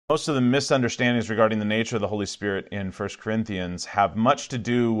Most of the misunderstandings regarding the nature of the Holy Spirit in 1 Corinthians have much to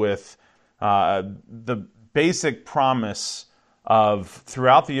do with the basic promise of,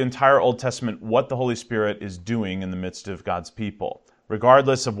 throughout the entire Old Testament, what the Holy Spirit is doing in the midst of God's people,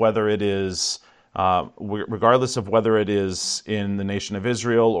 regardless of whether it is in the nation of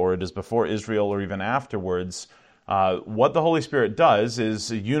Israel, or it is before Israel, or even afterwards. What the Holy Spirit does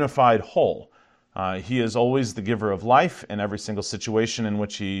is a unified whole. He is always the giver of life in every single situation in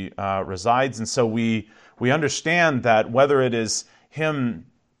which he resides. And so we understand that whether it is him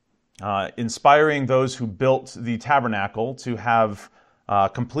inspiring those who built the tabernacle to have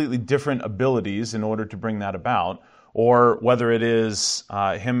completely different abilities in order to bring that about, or whether it is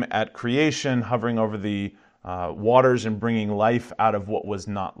him at creation hovering over the waters and bringing life out of what was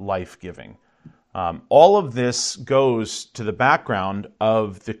not life-giving. All of this goes to the background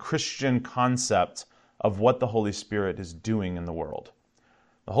of the Christian concept of what the Holy Spirit is doing in the world.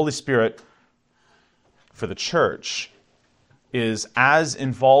 The Holy Spirit, for the church, is as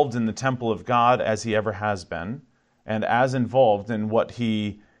involved in the temple of God as he ever has been, and as involved in what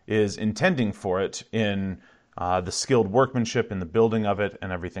he is intending for it in the skilled workmanship in the building of it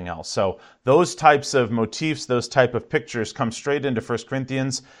and everything else. So those types of motifs, those type of pictures come straight into 1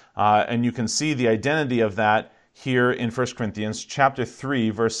 Corinthians, and you can see the identity of that here in 1 Corinthians chapter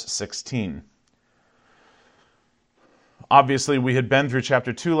 3, verse 16. Obviously, we had been through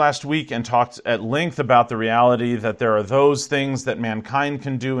chapter 2 last week and talked at length about the reality that there are those things that mankind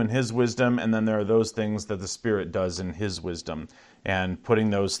can do in his wisdom, and then there are those things that the Spirit does in his wisdom, and putting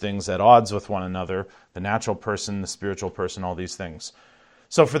those things at odds with one another, the natural person, the spiritual person, all these things.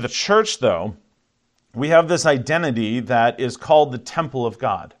 So for the church, though, we have this identity that is called the temple of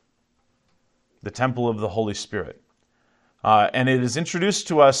God, the temple of the Holy Spirit. And it is introduced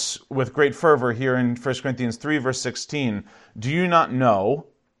to us with great fervor here in 1 Corinthians 3, verse 16. Do you not know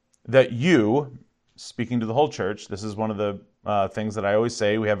that you, speaking to the whole church, this is one of the things that I always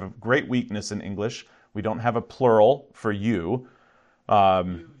say, we have a great weakness in English. We don't have a plural for you.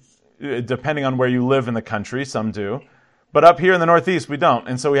 Depending on where you live in the country, some do. But up here in the Northeast, we don't.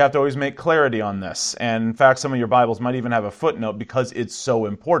 And so we have to always make clarity on this. And in fact, some of your Bibles might even have a footnote because it's so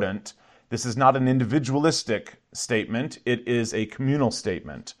important. This is not an individualistic statement. It is a communal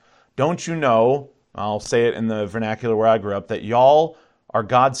statement. Don't you know, I'll say it in the vernacular where I grew up, that y'all are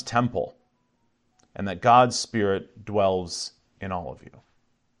God's temple and that God's Spirit dwells in all of you.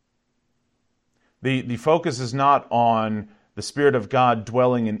 The focus is not on the Spirit of God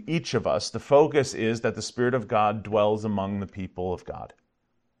dwelling in each of us. The focus is that the Spirit of God dwells among the people of God.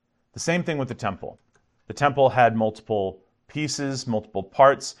 The same thing with the temple. The temple had multiple pieces, multiple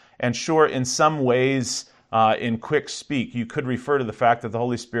parts, and sure, in some ways, in quick speak, you could refer to the fact that the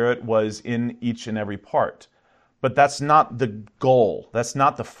Holy Spirit was in each and every part. But that's not the goal. That's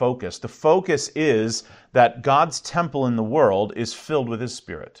not the focus. The focus is that God's temple in the world is filled with His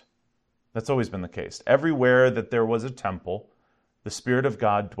Spirit. That's always been the case. Everywhere that there was a temple, the Spirit of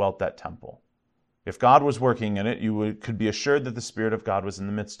God dwelt that temple. If God was working in it, you could be assured that the Spirit of God was in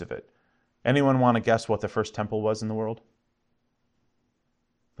the midst of it. Anyone want to guess what the first temple was in the world?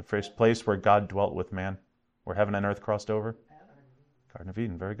 The first place where God dwelt with man, where heaven and earth crossed over? Garden of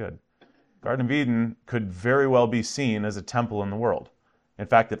Eden, very good. Garden of Eden could very well be seen as a temple in the world. In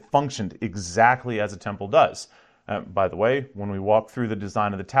fact, it functioned exactly as a temple does. By the way, when we walk through the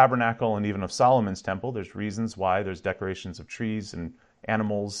design of the tabernacle and even of Solomon's temple, there's reasons why there's decorations of trees and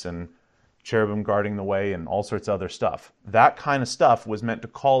animals and cherubim guarding the way and all sorts of other stuff. That kind of stuff was meant to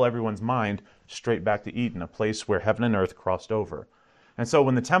call everyone's mind straight back to Eden, a place where heaven and earth crossed over. And so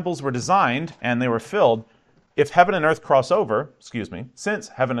when the temples were designed and they were filled, if heaven and earth cross over, since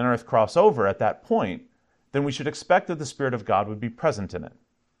heaven and earth cross over at that point, then we should expect that the Spirit of God would be present in it.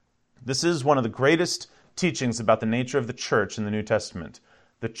 This is one of the greatest teachings about the nature of the church in the New Testament.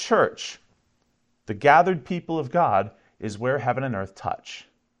 The church, the gathered people of God, is where heaven and earth touch.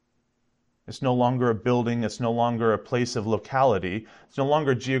 It's no longer a building. It's no longer a place of locality. It's no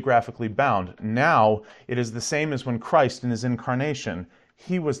longer geographically bound. Now, it is the same as when Christ in His incarnation,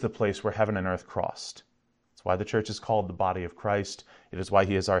 He was the place where heaven and earth crossed. That's why the church is called the body of Christ. It is why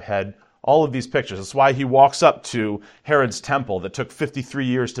He is our head. All of these pictures. That's why He walks up to Herod's temple that took 53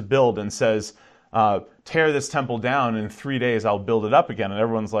 years to build and says, tear this temple down, in 3 days I'll build it up again. And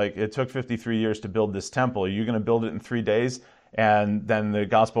everyone's like, it took 53 years to build this temple. Are you going to build it in 3 days? And then the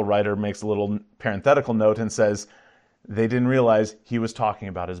gospel writer makes a little parenthetical note and says, they didn't realize He was talking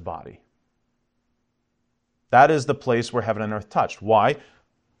about His body. That is the place where heaven and earth touched. Why?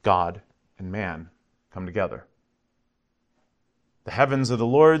 God and man come together. The heavens are the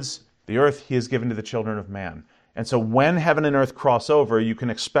Lord's, the earth He has given to the children of man. And so when heaven and earth cross over, you can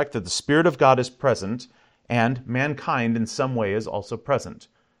expect that the Spirit of God is present and mankind in some way is also present.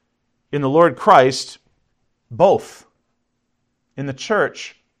 In the Lord Christ, both. In the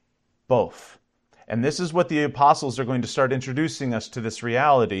church, both. And this is what the apostles are going to start introducing us to this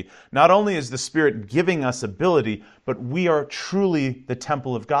reality. Not only is the Spirit giving us ability, but we are truly the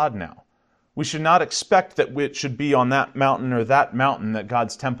temple of God now. We should not expect that it should be on that mountain or that mountain that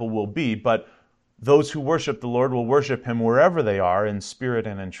God's temple will be, but those who worship the Lord will worship Him wherever they are in spirit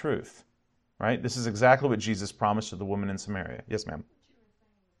and in truth. Right? This is exactly what Jesus promised to the woman in Samaria. Yes, ma'am.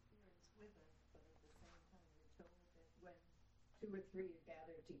 Two or three are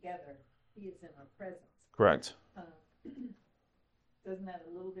gathered together, He is in our presence. Correct. Doesn't that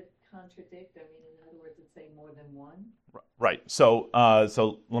a little bit contradict? I mean, in other words, it's saying more than one? Right. So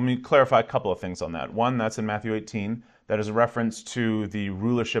let me clarify a couple of things on that. One, that's in Matthew 18. That is a reference to the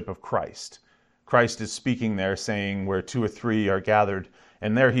rulership of Christ. Christ is speaking there, saying where two or three are gathered.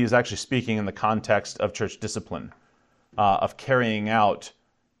 And there he is actually speaking in the context of church discipline, of carrying out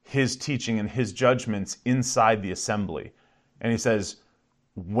his teaching and his judgments inside the assembly. And he says,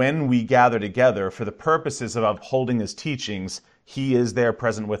 when we gather together for the purposes of upholding his teachings, he is there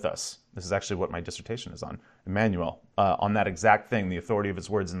present with us. This is actually what my dissertation is on, Emmanuel, on that exact thing, the authority of his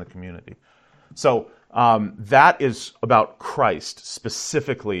words in the community. So that is about Christ,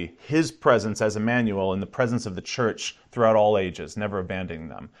 specifically his presence as Emmanuel in the presence of the church throughout all ages, never abandoning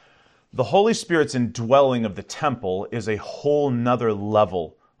them. The Holy Spirit's indwelling of the temple is a whole nother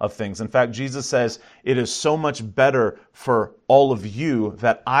level of things. In fact, Jesus says, it is so much better for all of you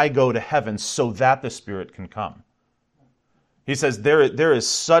that I go to heaven so that the Spirit can come. He says there is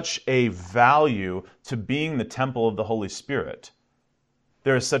such a value to being the temple of the Holy Spirit.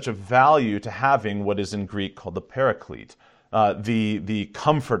 There is such a value to having what is in Greek called the Paraclete, the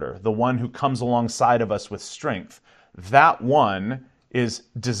comforter, the one who comes alongside of us with strength. That one is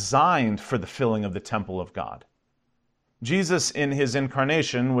designed for the filling of the temple of God. Jesus in his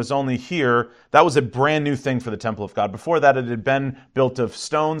incarnation was only here. That was a brand new thing for the temple of God. Before that, it had been built of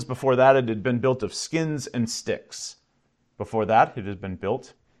stones. Before that, it had been built of skins and sticks. Before that, it had been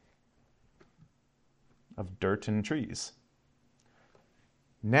built of dirt and trees.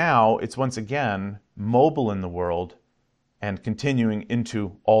 Now, it's once again mobile in the world and continuing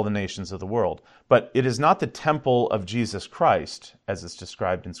into all the nations of the world. But it is not the temple of Jesus Christ, as it's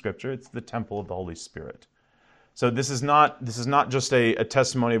described in Scripture. It's the temple of the Holy Spirit. So this is not just a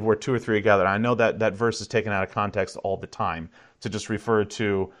testimony of where two or three are gathered. I know that verse is taken out of context all the time to just refer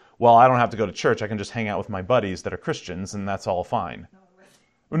to, well, I don't have to go to church. I can just hang out with my buddies that are Christians, and that's all fine.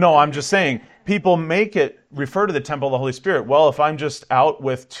 No, I'm just saying, people make it refer to the temple of the Holy Spirit. Well, if I'm just out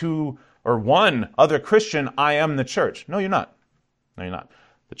with two or one other Christian, I am the church. No, you're not. No, you're not.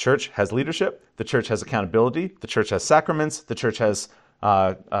 The church has leadership. The church has accountability. The church has sacraments. The church has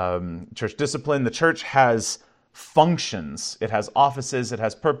church discipline. The church has functions. It has offices. It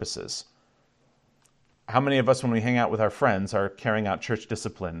has purposes. How many of us, when we hang out with our friends, are carrying out church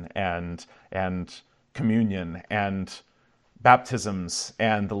discipline and communion and baptisms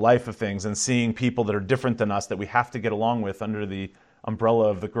and the life of things and seeing people that are different than us that we have to get along with under the umbrella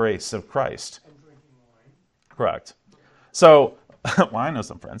of the grace of Christ? And drinking wine. Correct. So, well, I know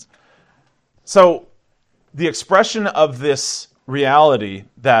some friends. So, the expression of this reality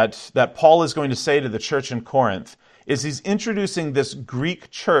that Paul is going to say to the church in Corinth is he's introducing this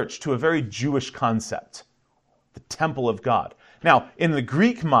Greek church to a very Jewish concept, the temple of God. Now, in the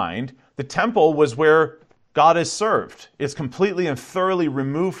Greek mind, the temple was where God is served. It's completely and thoroughly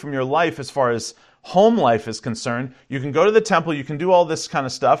removed from your life as far as home life is concerned. You can go to the temple, you can do all this kind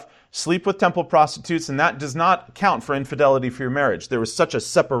of stuff, sleep with temple prostitutes, and that does not count for infidelity for your marriage. There was such a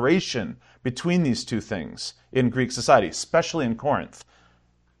separation between these two things in Greek society, especially in Corinth.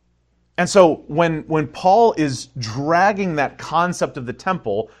 And so when Paul is dragging that concept of the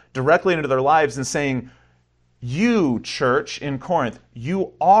temple directly into their lives and saying, you, church in Corinth,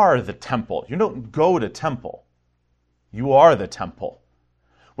 you are the temple. You don't go to temple. You are the temple.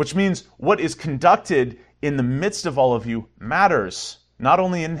 Which means what is conducted in the midst of all of you matters, not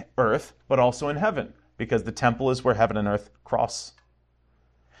only in earth, but also in heaven, because the temple is where heaven and earth cross.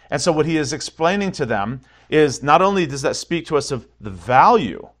 And so what he is explaining to them is not only does that speak to us of the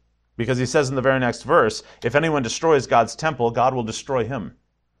value, because he says in the very next verse, if anyone destroys God's temple, God will destroy him.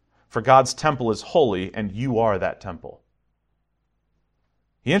 For God's temple is holy, and you are that temple.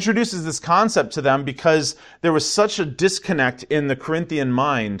 He introduces this concept to them because there was such a disconnect in the Corinthian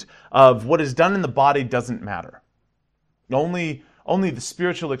mind of what is done in the body doesn't matter. Only the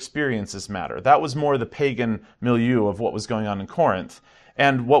spiritual experiences matter. That was more the pagan milieu of what was going on in Corinth.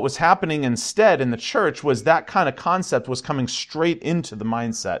 And what was happening instead in the church was that kind of concept was coming straight into the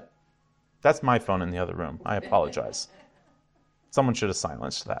mindset. That's my phone in the other room. I apologize. Someone should have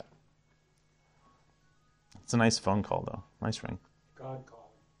silenced that. It's a nice phone call, though. Nice ring. God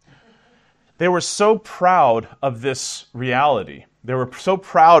call. They were so proud of this reality. They were so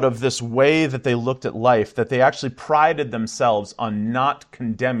proud of this way that they looked at life that they actually prided themselves on not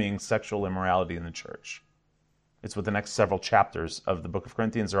condemning sexual immorality in the church. It's what the next several chapters of the book of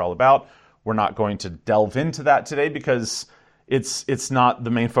Corinthians are all about. We're not going to delve into that today because it's not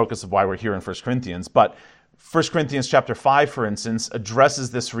the main focus of why we're here in 1 Corinthians. But 1 Corinthians chapter 5, for instance, addresses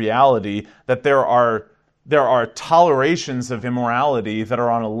this reality that there are tolerations of immorality that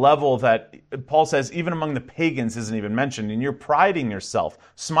are on a level that Paul says even among the pagans isn't even mentioned. And you're priding yourself,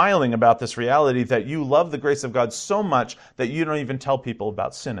 smiling about this reality that you love the grace of God so much that you don't even tell people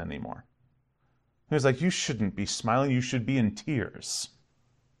about sin anymore. He was like, you shouldn't be smiling, you should be in tears.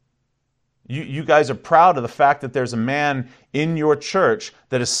 You guys are proud of the fact that there's a man in your church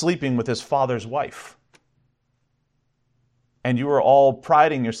that is sleeping with his father's wife. And you are all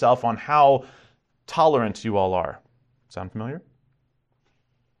priding yourself on how tolerant you all are. Sound familiar?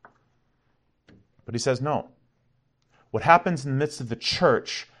 But he says no. What happens in the midst of the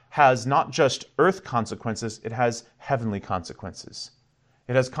church has not just earth consequences, it has heavenly consequences.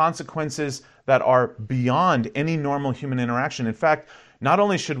 It has consequences that are beyond any normal human interaction. In fact, not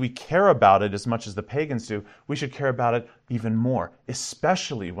only should we care about it as much as the pagans do, we should care about it even more,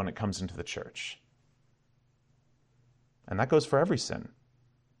 especially when it comes into the church. And that goes for every sin.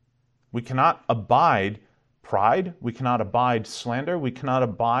 We cannot abide pride. We cannot abide slander. We cannot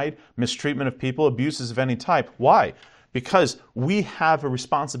abide mistreatment of people, abuses of any type. Why? Because we have a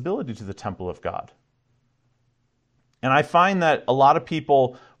responsibility to the temple of God. And I find that a lot of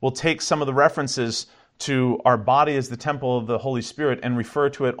people will take some of the references to our body as the temple of the Holy Spirit and refer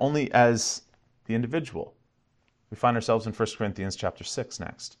to it only as the individual. We find ourselves in 1 Corinthians chapter 6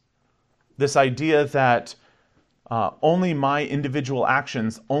 next. This idea that only my individual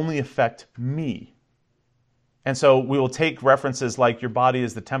actions only affect me. And so we will take references like your body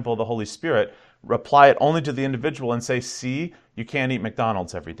is the temple of the Holy Spirit, apply it only to the individual and say, see, you can't eat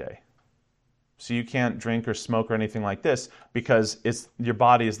McDonald's every day. So you can't drink or smoke or anything like this because your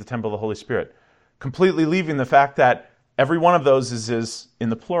body is the temple of the Holy Spirit. Completely leaving the fact that every one of those is in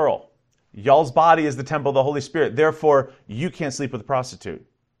the plural. Y'all's body is the temple of the Holy Spirit. Therefore, you can't sleep with a prostitute.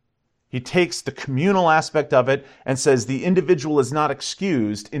 He takes the communal aspect of it and says the individual is not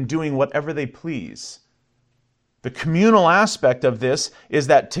excused in doing whatever they please. The communal aspect of this is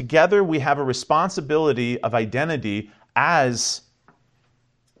that together we have a responsibility of identity as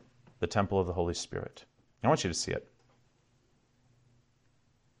the temple of the Holy Spirit. I want you to see it.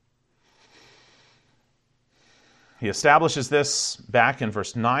 He establishes this back in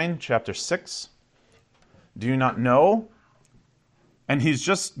verse 9, chapter 6. Do you not know? And he's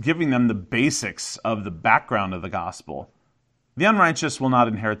just giving them the basics of the background of the gospel. The unrighteous will not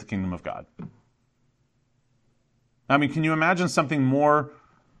inherit the kingdom of God. I mean, can you imagine something more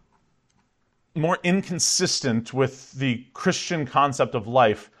inconsistent with the Christian concept of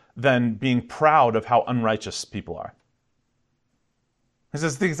life than being proud of how unrighteous people are? He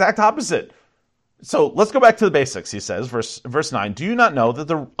says the exact opposite. So let's go back to the basics, he says, verse 9. Do you not know that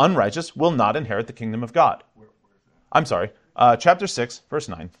the unrighteous will not inherit the kingdom of God? I'm sorry, chapter 6, verse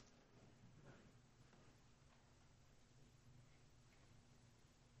 9.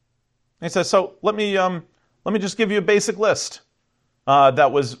 He says, so let me just give you a basic list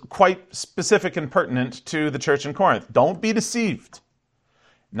that was quite specific and pertinent to the church in Corinth. Don't be deceived.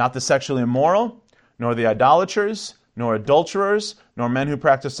 Not the sexually immoral, nor the idolaters, nor adulterers, nor men who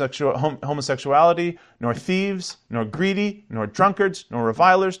practice homosexuality, nor thieves, nor greedy, nor drunkards, nor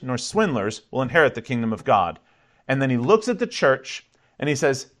revilers, nor swindlers will inherit the kingdom of God. And then he looks at the church and he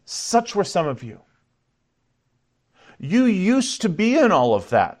says, such were some of you. You used to be in all of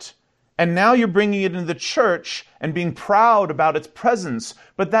that. And now you're bringing it into the church and being proud about its presence.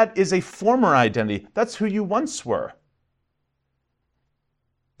 But that is a former identity. That's who you once were.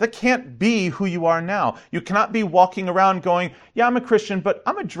 That can't be who you are now. You cannot be walking around going, yeah, I'm a Christian, but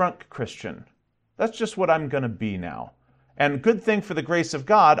I'm a drunk Christian. That's just what I'm going to be now. And good thing for the grace of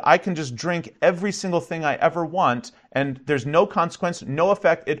God, I can just drink every single thing I ever want, and there's no consequence, no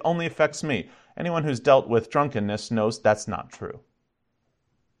effect, it only affects me. Anyone who's dealt with drunkenness knows that's not true.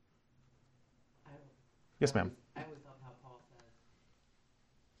 Yes, ma'am. I always love how Paul says,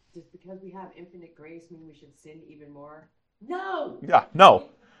 just because we have infinite grace mean we should sin even more? No! Yeah, no.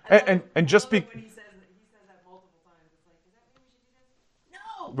 And just be... When he says that multiple times, it's like, does that mean we should do this?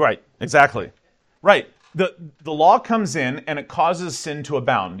 No! Right, exactly. Right. the law comes in and it causes sin to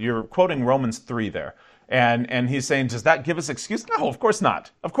abound. You're quoting Romans 3 there. And he's saying, does that give us excuse? No, of course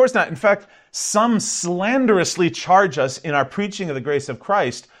not. Of course not. In fact, some slanderously charge us in our preaching of the grace of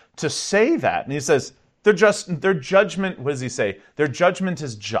Christ to say that. And he says, their judgment, what does he say? Their judgment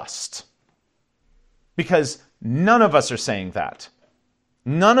is just. Because none of us are saying that.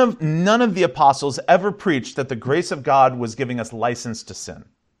 None of the apostles ever preached that the grace of God was giving us license to sin.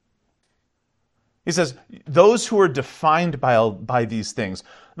 He says, those who are defined by these things,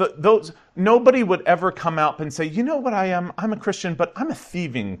 nobody would ever come out and say, you know what I am? I'm a Christian, but I'm a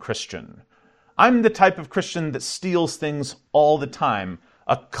thieving Christian. I'm the type of Christian that steals things all the time.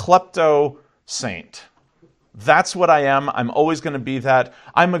 A klepto saint. That's what I am. I'm always going to be that.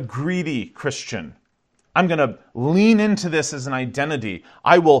 I'm a greedy Christian. I'm going to lean into this as an identity.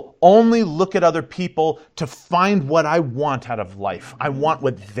 I will only look at other people to find what I want out of life. I want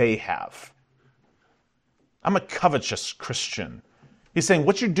what they have. I'm a covetous Christian. He's saying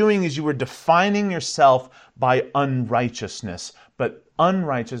what you're doing is you are defining yourself by unrighteousness. But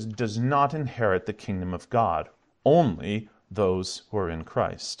unrighteous does not inherit the kingdom of God. Only those who are in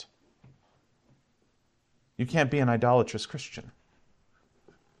Christ. You can't be an idolatrous Christian.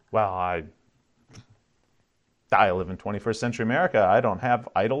 Well, I live in 21st century America. I don't have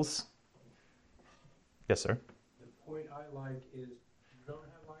idols. Yes, sir. The point I like is you don't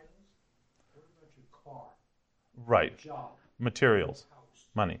have idols. What about your car? Right. Job. Materials. House.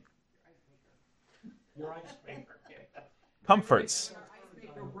 Money. Your ice maker. Comforts. Our ice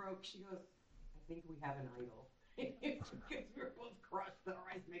maker broke. She goes, I think we have an idol. Because we were both crushed that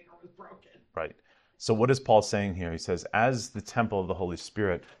our ice maker was broken. Right. So what is Paul saying here? He says, as the temple of the Holy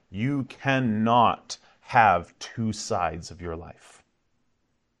Spirit, you cannot have two sides of your life.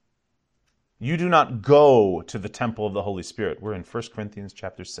 You do not go to the temple of the Holy Spirit. We're in 1 Corinthians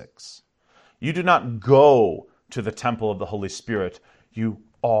chapter 6. You do not go to the temple of the Holy Spirit. You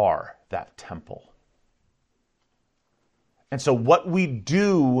are that temple. And so what we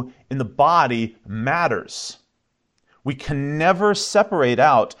do in the body matters. We can never separate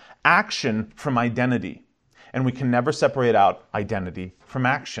out action from identity. And we can never separate out identity from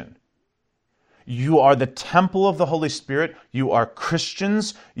action. You are the temple of the Holy Spirit. You are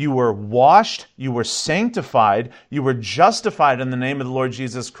Christians. You were washed. You were sanctified. You were justified in the name of the Lord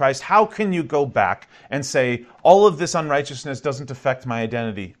Jesus Christ. How can you go back and say, all of this unrighteousness doesn't affect my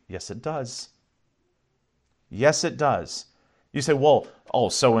identity? Yes, it does. Yes, it does. You say, well,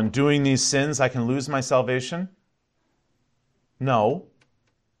 so in doing these sins, I can lose my salvation? No.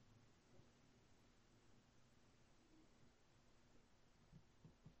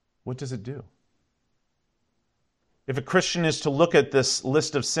 What does it do? If a Christian is to look at this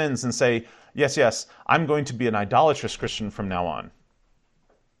list of sins and say, yes, I'm going to be an idolatrous Christian from now on.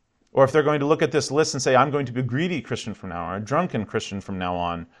 Or if they're going to look at this list and say, I'm going to be a greedy Christian from now on, or a drunken Christian from now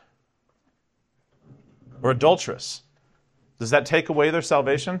on, or adulterous, does that take away their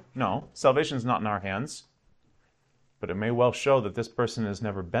salvation? No, salvation is not in our hands. But it may well show that this person has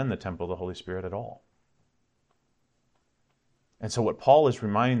never been the temple of the Holy Spirit at all. And so what Paul is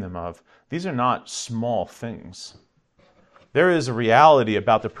reminding them of, these are not small things. There is a reality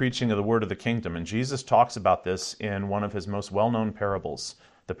about the preaching of the word of the kingdom, and Jesus talks about this in one of his most well-known parables,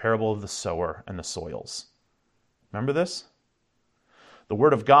 the parable of the sower and the soils. Remember this? The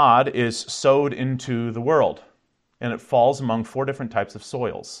word of God is sowed into the world, and it falls among 4 different types of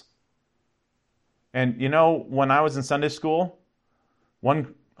soils. And you know, when I was in Sunday school,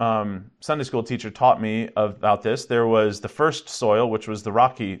 one Sunday school teacher taught me about this. There was the first soil, which was the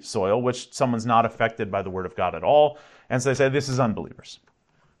rocky soil, which someone's not affected by the word of God at all. And so they say, this is unbelievers.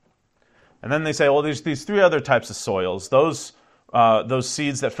 And then they say, well, there's these 3 other types of soils. Those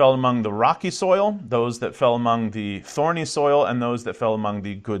seeds that fell among the rocky soil, those that fell among the thorny soil, and those that fell among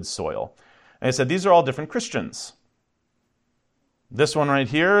the good soil. And they said, these are all different Christians. This one right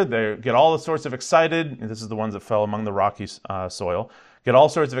here, they get all sorts of excited. This is the ones that fell among the rocky soil. Get all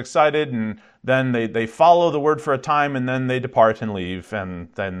sorts of excited, and then they follow the word for a time, and then they depart and leave, and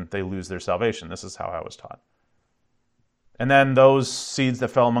then they lose their salvation. This is how I was taught. And then those seeds that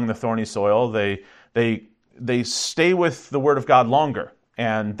fell among the thorny soil, they stay with the word of God longer.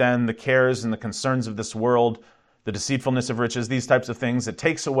 And then the cares and the concerns of this world, the deceitfulness of riches, these types of things, it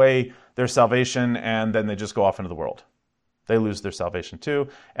takes away their salvation, and then they just go off into the world. They lose their salvation too.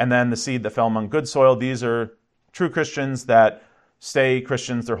 And then the seed that fell among good soil, these are true Christians that stay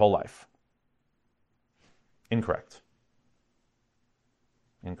Christians their whole life. Incorrect.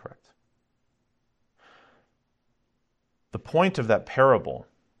 The point of that parable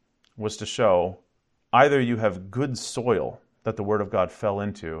was to show either you have good soil that the word of God fell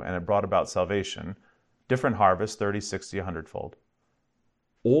into and it brought about salvation, different harvest, 30, 60, 100-fold.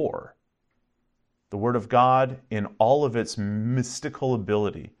 Or the Word of God, in all of its mystical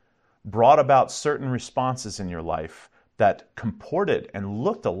ability, brought about certain responses in your life that comported and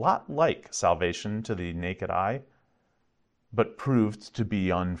looked a lot like salvation to the naked eye, but proved to be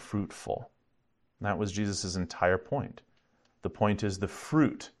unfruitful. That was Jesus' entire point. The point is the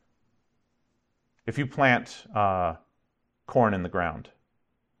fruit. If you plant corn in the ground,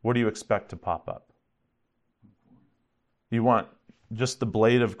 what do you expect to pop up? You want just the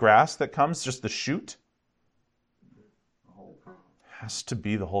blade of grass that comes, just the shoot? Has to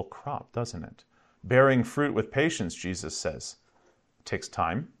be the whole crop, doesn't it? Bearing fruit with patience, Jesus says, takes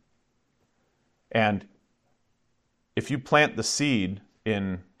time. And if you plant the seed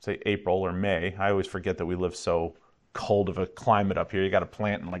in, say, April or May, I always forget that we live so cold of a climate up here. You got to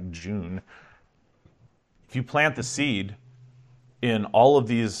plant in like June. If you plant the seed in all of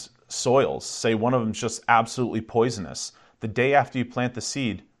these soils, say one of them's just absolutely poisonous, the day after you plant the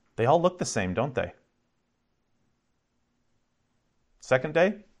seed, they all look the same, don't they? Second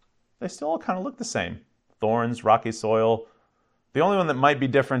day, they still all kind of look the same. Thorns, rocky soil. The only one that might be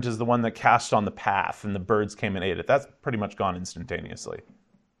different is the one that cast on the path and the birds came and ate it. That's pretty much gone instantaneously.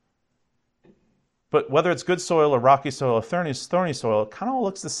 But whether it's good soil or rocky soil or thorny soil, it kind of all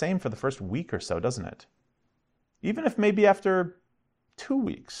looks the same for the first week or so, doesn't it? Even if maybe after 2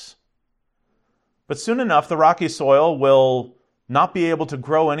 weeks. But soon enough, the rocky soil will not be able to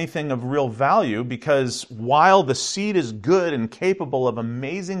grow anything of real value, because while the seed is good and capable of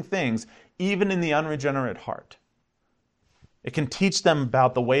amazing things, even in the unregenerate heart, it can teach them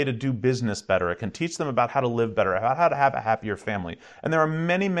about the way to do business better. It can teach them about how to live better, about how to have a happier family. And there are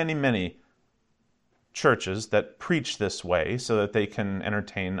many, many, many churches that preach this way so that they can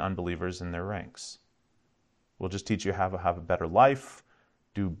entertain unbelievers in their ranks. We'll just teach you how to have a better life,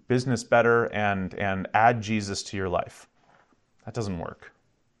 do business better, and add Jesus to your life. That doesn't work.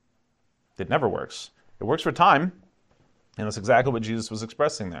 It never works. It works for a time, and that's exactly what Jesus was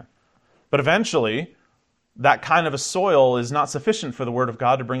expressing there. But eventually, that kind of a soil is not sufficient for the Word of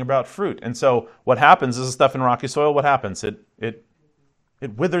God to bring about fruit. And so what happens is the stuff in rocky soil, what happens? It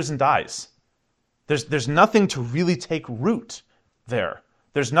withers and dies. There's nothing to really take root there.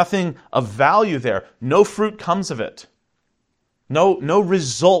 There's nothing of value there. No fruit comes of it. No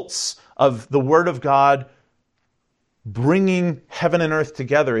results of the Word of God bringing heaven and earth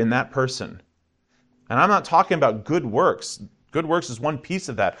together in that person. And I'm not talking about good works. Good works is one piece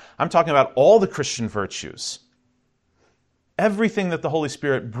of that. I'm talking about all the Christian virtues. Everything that the Holy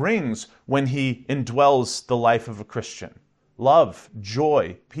Spirit brings when He indwells the life of a Christian. Love,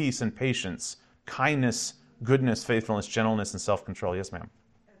 joy, peace, and patience, kindness, goodness, faithfulness, gentleness, and self-control. Yes, ma'am.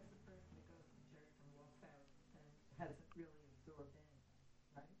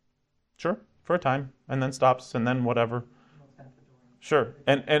 Sure, for a time, and then stops, and then whatever. Sure,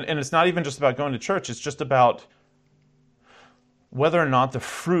 and it's not even just about going to church, it's just about whether or not the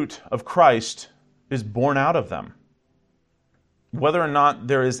fruit of Christ is born out of them. Whether or not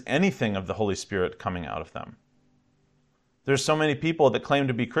there is anything of the Holy Spirit coming out of them. There's so many people that claim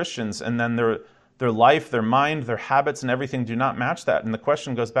to be Christians, and then their life, their mind, their habits, and everything do not match that. And the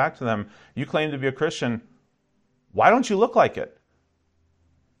question goes back to them, you claim to be a Christian, why don't you look like it?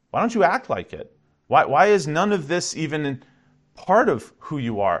 Why don't you act like it? Why is none of this even part of who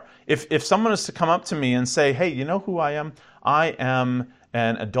you are? If someone is to come up to me and say, hey, you know who I am? I am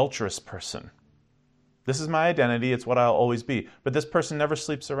an adulterous person. This is my identity. It's what I'll always be. But this person never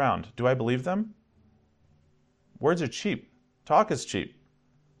sleeps around. Do I believe them? Words are cheap. Talk is cheap.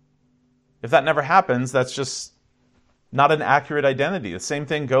 If that never happens, that's just not an accurate identity. The same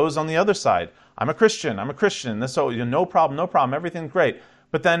thing goes on the other side. I'm a Christian. So no problem. Everything's great.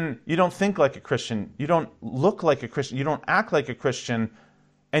 But then you don't think like a Christian. You don't look like a Christian. You don't act like a Christian.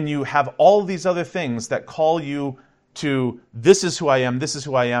 And you have all these other things that call you to, this is who I am, this is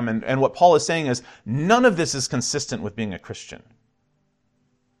who I am. And what Paul is saying is, none of this is consistent with being a Christian.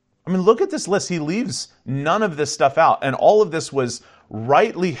 I mean, look at this list. He leaves none of this stuff out. And all of this was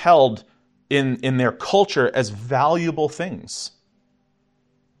rightly held in their culture as valuable things.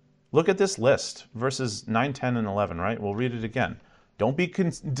 Look at this list, verses 9, 10, and 11, right? We'll read it again. Don't be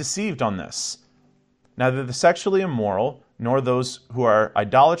deceived on this. Neither the sexually immoral, nor those who are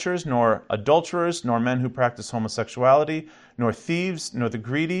idolaters, nor adulterers, nor men who practice homosexuality, nor thieves, nor the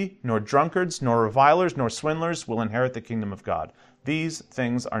greedy, nor drunkards, nor revilers, nor swindlers will inherit the kingdom of God. These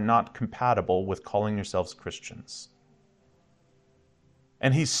things are not compatible with calling yourselves Christians.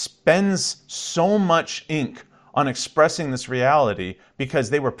 And he spends so much ink on expressing this reality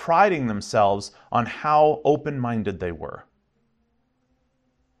because they were priding themselves on how open-minded they were.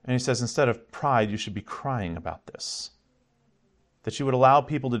 And he says, instead of pride, you should be crying about this. That you would allow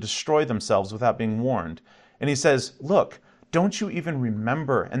people to destroy themselves without being warned. And he says, look, don't you even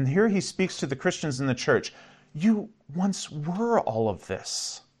remember? And here he speaks to the Christians in the church. You once were all of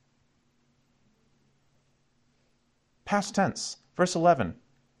this. Past tense, verse 11.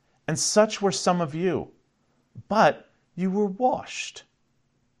 And such were some of you, but you were washed.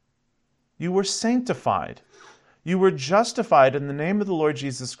 You were sanctified. You were justified in the name of the Lord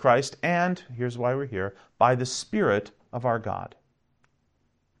Jesus Christ, and, here's why we're here, by the Spirit of our God.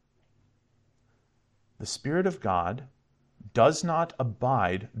 The Spirit of God does not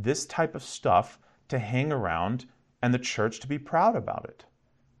abide this type of stuff to hang around and the church to be proud about it.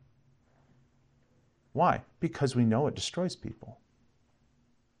 Why? Because we know it destroys people.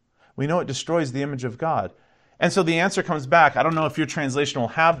 We know it destroys the image of God. And so the answer comes back. I don't know if your translation will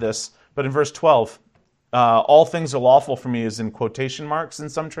have this, but in verse 12, all things are lawful for me is in quotation marks in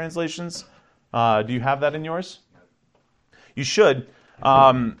some translations. Do you have that in yours? You should.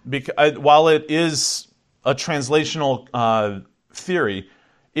 While it is a translational theory,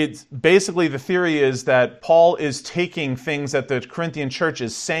 it's basically the theory is that Paul is taking things that the Corinthian church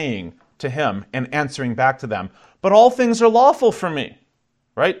is saying to him and answering back to them. But all things are lawful for me,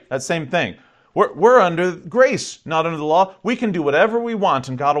 right? That same thing. We're under grace, not under the law. We can do whatever we want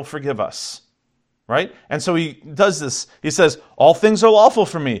and God will forgive us, right? And so he does this. He says, all things are lawful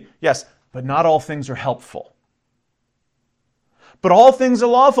for me. Yes, but not all things are helpful. But all things are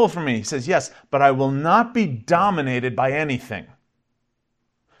lawful for me. He says, yes, but I will not be dominated by anything.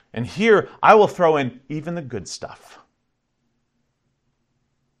 And here I will throw in even the good stuff.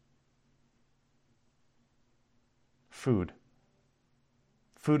 Food.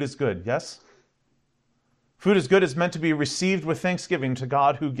 Food is good, yes? Food is good is meant to be received with thanksgiving to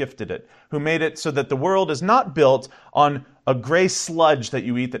God who gifted it, who made it so that the world is not built on a gray sludge that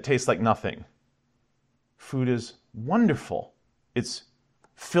you eat that tastes like nothing. Food is wonderful. It's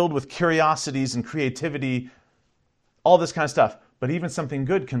filled with curiosities and creativity, all this kind of stuff. But even something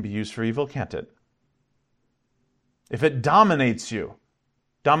good can be used for evil, can't it? If it dominates you,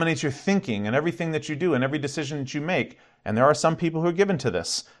 dominates your thinking and everything that you do and every decision that you make, and there are some people who are given to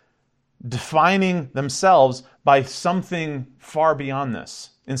this, defining themselves by something far beyond this.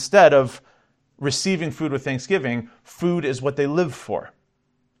 Instead of receiving food with thanksgiving, food is what they live for.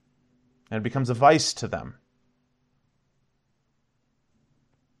 And it becomes a vice to them.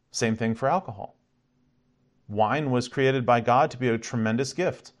 Same thing for alcohol. Wine was created by God to be a tremendous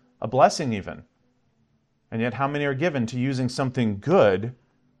gift, a blessing even. And yet how many are given to using something good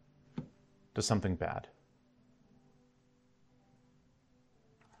to something bad?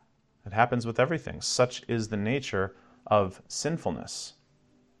 It happens with everything. Such is the nature of sinfulness.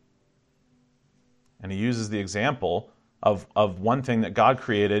 And he uses the example of one thing that God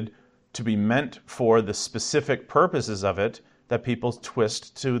created to be meant for the specific purposes of it that people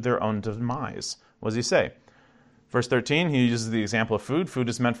twist to their own demise. What does he say? Verse 13, he uses the example of food. Food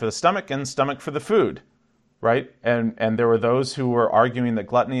is meant for the stomach and stomach for the food, right? And there were those who were arguing that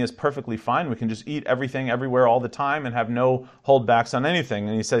gluttony is perfectly fine. We can just eat everything everywhere all the time and have no holdbacks on anything.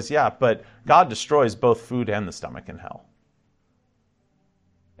 And he says, yeah, but God destroys both food and the stomach in hell.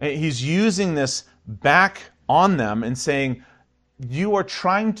 And he's using this back on them and saying, you are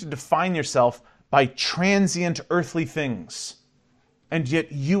trying to define yourself by transient earthly things. And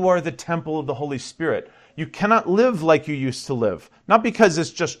yet you are the temple of the Holy Spirit. You cannot live like you used to live. Not because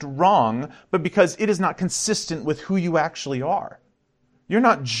it's just wrong, but because it is not consistent with who you actually are. You're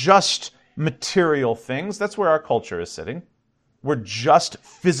not just material things. That's where our culture is sitting. We're just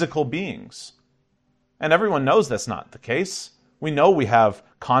physical beings. And everyone knows that's not the case. We know we have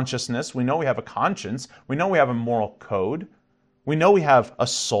consciousness. We know we have a conscience. We know we have a moral code. We know we have a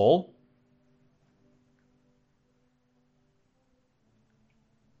soul.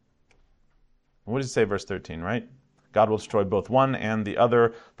 What does it say, verse 13, right? God will destroy both one and the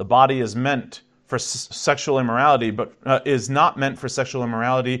other. The body is meant for sexual immorality, but is not meant for sexual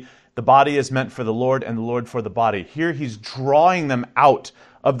immorality. The body is meant for the Lord, and the Lord for the body. Here he's drawing them out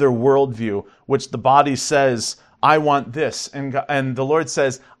of their worldview, which the body says, I want this. And the Lord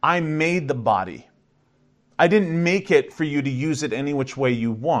says, I made the body. I didn't make it for you to use it any which way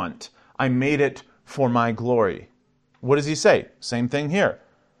you want. I made it for my glory. What does he say? Same thing here.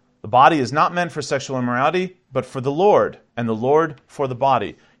 The body is not meant for sexual immorality, but for the Lord, and the Lord for the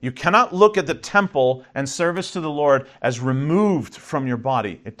body. You cannot look at the temple and service to the Lord as removed from your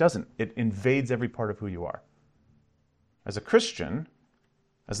body. It doesn't. It invades every part of who you are. As a Christian,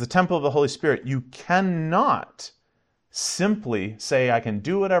 as the temple of the Holy Spirit, you cannot simply say, I can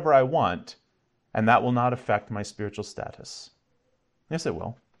do whatever I want, and that will not affect my spiritual status. Yes, it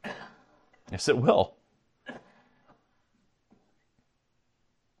will. Yes, it will. He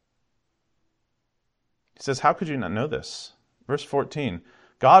says, how could you not know this? Verse 14,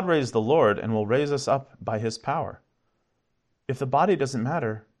 God raised the Lord and will raise us up by his power. If the body doesn't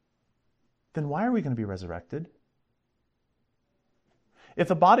matter, then why are we going to be resurrected? If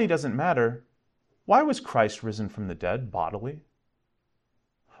the body doesn't matter, why was Christ risen from the dead bodily?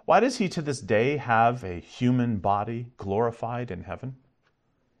 Why does he to this day have a human body glorified in heaven?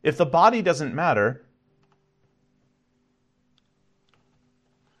 If the body doesn't matter,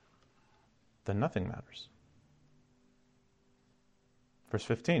 then nothing matters. Verse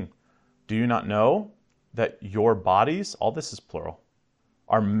 15, do you not know that your bodies, all this is plural,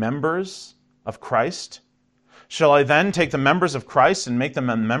 are members of Christ? Shall I then take the members of Christ and make them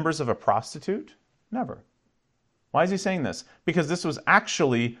members of a prostitute? Never. Why is he saying this? Because this was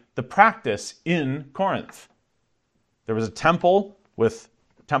actually the practice in Corinth. There was a temple with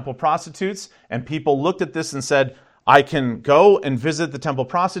temple prostitutes, and people looked at this and said, I can go and visit the temple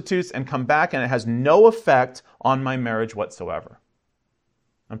prostitutes and come back, and it has no effect on my marriage whatsoever.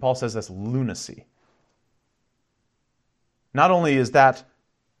 And Paul says that's lunacy. Not only is that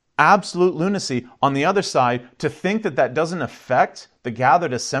absolute lunacy, on the other side, to think that that doesn't affect the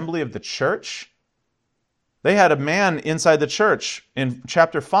gathered assembly of the church. They had a man inside the church in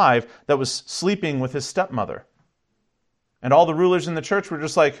chapter 5 that was sleeping with his stepmother. And all the rulers in the church were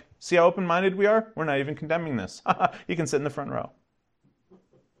just like, see how open-minded we are? We're not even condemning this. He can sit in the front row.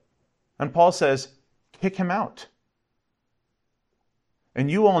 And Paul says, kick him out. And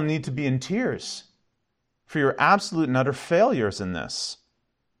you all need to be in tears for your absolute and utter failures in this.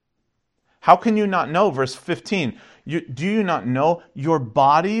 How can you not know? Verse 15, do you not know your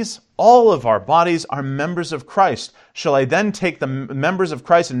bodies, all of our bodies, are members of Christ? Shall I then take the members of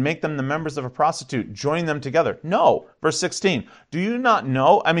Christ and make them the members of a prostitute, join them together? No. Verse 16, do you not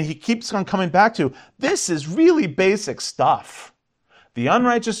know? I mean, he keeps on coming back to, this is really basic stuff. The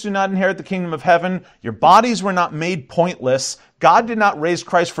unrighteous do not inherit the kingdom of heaven. Your bodies were not made pointless. God did not raise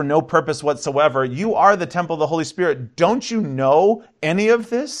Christ for no purpose whatsoever. You are the temple of the Holy Spirit. Don't you know any of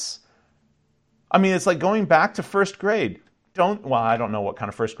this? I mean, it's like going back to first grade. I don't know what kind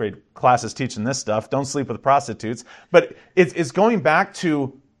of first grade classes teaching this stuff. Don't sleep with prostitutes. But it's going back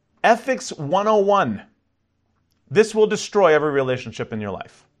to Ethics 101. This will destroy every relationship in your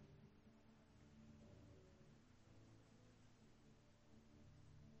life.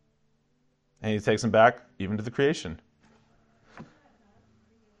 And he takes them back even to the creation.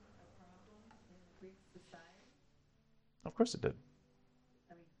 Of course it did.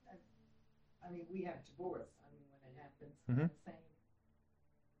 I mean, we have divorce. I mean, when it happens, Mm-hmm. I'm saying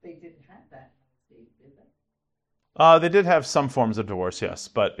they didn't have that in the state, did they? They did have some forms of divorce, yes,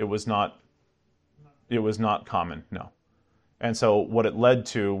 but it was not common, no. And so what it led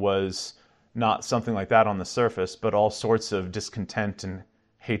to was not something like that on the surface, but all sorts of discontent and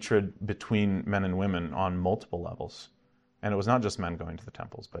hatred between men and women on multiple levels. And it was not just men going to the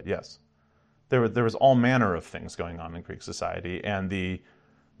temples, but yes. There was all manner of things going on in Greek society, and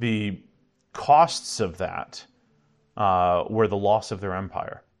the costs of that were the loss of their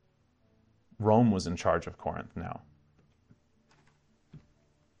empire. Rome was in charge of Corinth now.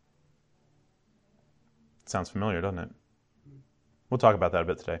 Sounds familiar, doesn't it? We'll talk about that a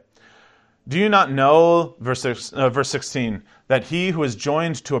bit today. Do you not know, verse 16, that he who is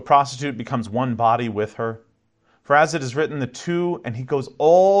joined to a prostitute becomes one body with her? For as it is written, the two, and he goes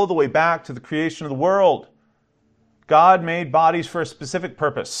all the way back to the creation of the world. God made bodies for a specific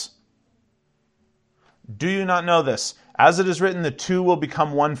purpose. Do you not know this? As it is written, the two will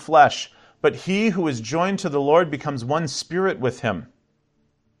become one flesh. But he who is joined to the Lord becomes one spirit with him.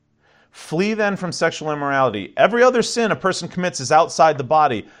 Flee then from sexual immorality. Every other sin a person commits is outside the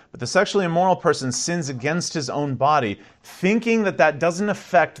body, but the sexually immoral person sins against his own body. Thinking that that doesn't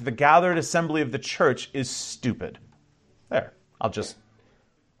affect the gathered assembly of the church is stupid. There, I'll just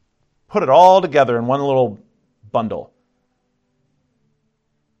put it all together in one little bundle.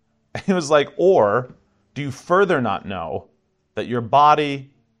 He was like, or do you further not know that your body,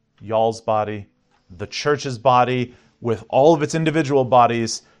 y'all's body, the church's body, with all of its individual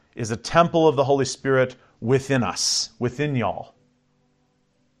bodies, is a temple of the Holy Spirit within us, within y'all,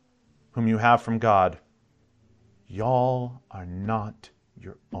 whom you have from God. Y'all are not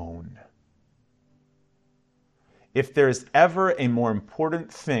your own. If there is ever a more important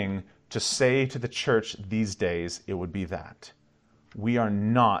thing to say to the church these days, it would be that. We are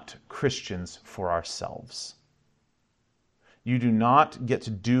not Christians for ourselves. You do not get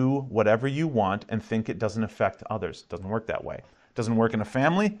to do whatever you want and think it doesn't affect others. It doesn't work that way. It doesn't work in a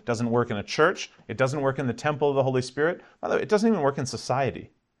family. It doesn't work in a church. It doesn't work in the temple of the Holy Spirit. By the way, it doesn't even work in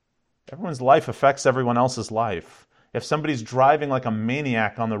society. Everyone's life affects everyone else's life. If somebody's driving like a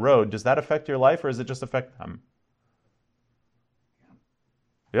maniac on the road, does that affect your life or does it just affect them?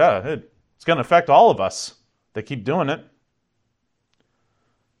 Yeah, it's going to affect all of us. They keep doing it.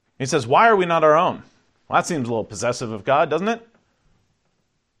 He says, why are we not our own? Well, that seems a little possessive of God, doesn't it?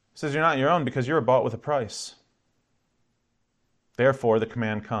 He says, you're not your own because you're bought with a price. Therefore, the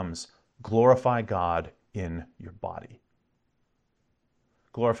command comes, glorify God in your body.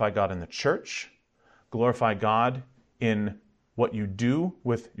 Glorify God in the church. Glorify God in what you do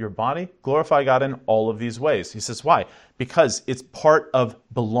with your body. Glorify God in all of these ways. He says, why? Because it's part of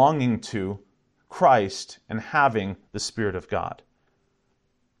belonging to Christ and having the Spirit of God.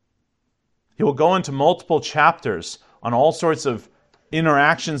 He will go into multiple chapters on all sorts of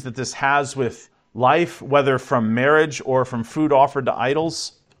interactions that this has with life, whether from marriage or from food offered to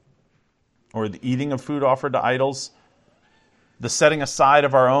idols, or the eating of food offered to idols, the setting aside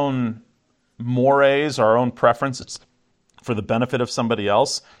of our own mores, our own preferences for the benefit of somebody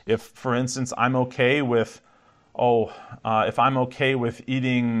else. If, for instance, I'm okay with, if I'm okay with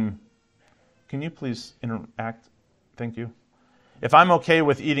eating, can you please interact? Thank you. If I'm okay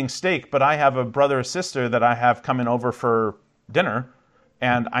with eating steak, but I have a brother or sister that I have coming over for dinner,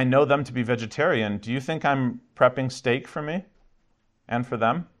 and I know them to be vegetarian, do you think I'm prepping steak for me and for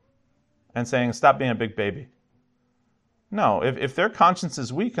them? And saying, stop being a big baby. No, if their conscience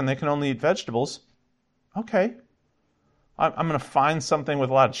is weak and they can only eat vegetables, okay. I'm going to find something with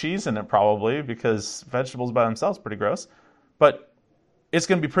a lot of cheese in it probably, because vegetables by themselves are pretty gross. But it's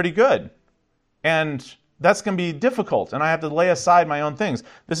going to be pretty good. And that's going to be difficult, and I have to lay aside my own things.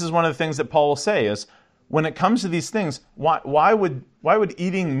 This is one of the things that Paul will say is, when it comes to these things, why would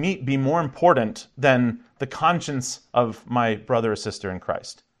eating meat be more important than the conscience of my brother or sister in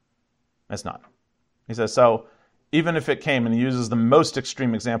Christ? It's not. He says, so even if it came, and he uses the most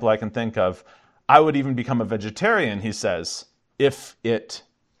extreme example I can think of, I would even become a vegetarian, he says, if it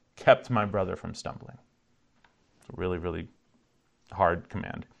kept my brother from stumbling. It's a really, really hard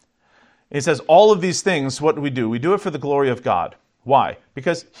command. He says, all of these things, what do? We do it for the glory of God. Why?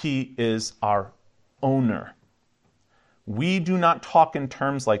 Because he is our owner. We do not talk in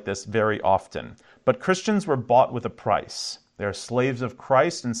terms like this very often, but Christians were bought with a price. They are slaves of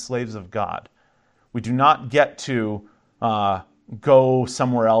Christ and slaves of God. We do not get to go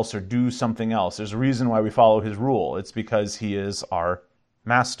somewhere else or do something else. There's a reason why we follow his rule. It's because he is our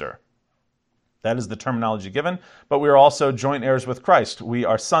master. That is the terminology given, but we are also joint heirs with Christ. We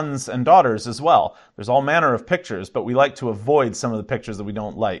are sons and daughters as well. There's all manner of pictures, but we like to avoid some of the pictures that we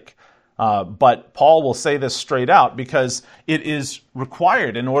don't like. But Paul will say this straight out because it is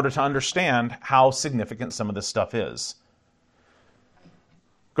required in order to understand how significant some of this stuff is.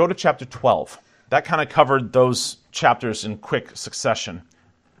 Go to chapter 12. That kind of covered those chapters in quick succession.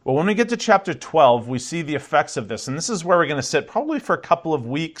 Well, when we get to chapter 12, we see the effects of this, and this is where we're going to sit probably for a couple of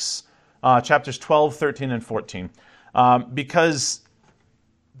weeks, chapters 12, 13, and 14, because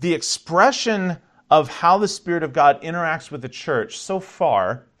the expression of how the Spirit of God interacts with the church so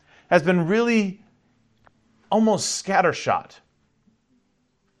far has been really almost scattershot.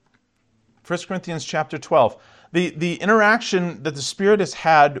 1 Corinthians chapter 12. The interaction that the Spirit has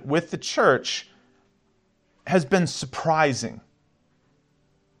had with the church has been surprising.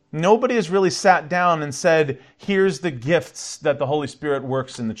 Nobody has really sat down and said, here's the gifts that the Holy Spirit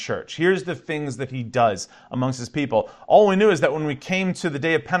works in the church. Here's the things that he does amongst his people. All we knew is that when we came to the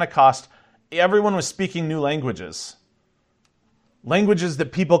day of Pentecost, everyone was speaking new languages. Languages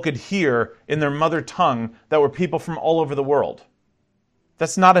that people could hear in their mother tongue that were people from all over the world.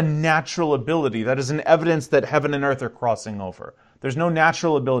 That's not a natural ability. That is an evidence that heaven and earth are crossing over. There's no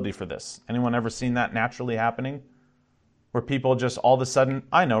natural ability for this. Anyone ever seen that naturally happening? Where people just all of a sudden,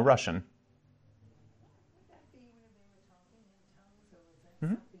 I know Russian.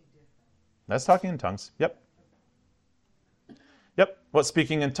 Mm-hmm. That's talking in tongues. Yep. What's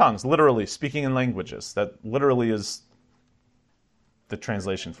speaking in tongues? Literally, speaking in languages. That literally is the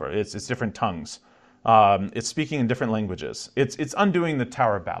translation for it. It's different tongues. It's speaking in different languages. It's undoing the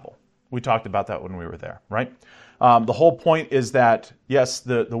Tower of Babel. We talked about that when we were there, right? The whole point is that, yes,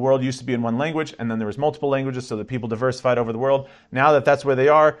 the world used to be in one language, and then there was multiple languages, so that people diversified over the world. Now that that's where they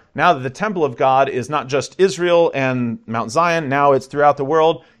are, now that the temple of God is not just Israel and Mount Zion, now it's throughout the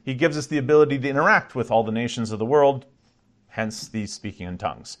world, he gives us the ability to interact with all the nations of the world, hence the speaking in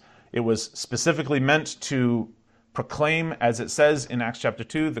tongues. It was specifically meant to proclaim, as it says in Acts chapter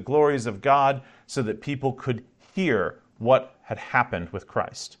 2, the glories of God, so that people could hear what had happened with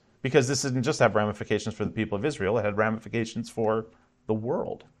Christ. Because this didn't just have ramifications for the people of Israel, it had ramifications for the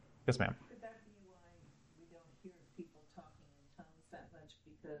world. Yes, ma'am? Could that be why we don't hear people talking in tongues that much?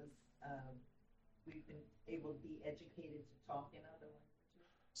 Because we've been able to be educated to talk in other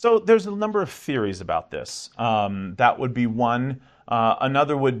languages? So there's a number of theories about this. That would be one.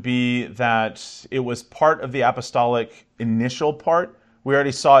 Another would be that it was part of the apostolic initial part. We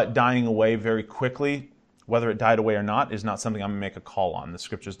already saw it dying away very quickly. Whether it died away or not is not something I'm going to make a call on. The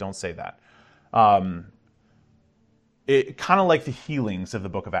scriptures don't say that. It kind of like the healings of the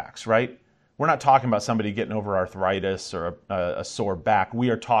book of Acts, right? We're not talking about somebody getting over arthritis or a sore back. We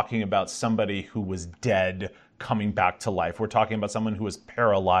are talking about somebody who was dead coming back to life. We're talking about someone who was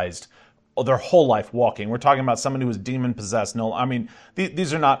paralyzed their whole life walking. We're talking about someone who was demon possessed. No, I mean,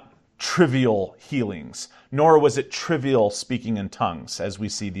 these are not trivial healings, nor was it trivial speaking in tongues as we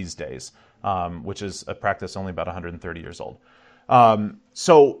see these days, which is a practice only about 130 years old.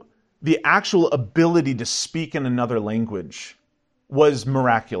 So the actual ability to speak in another language was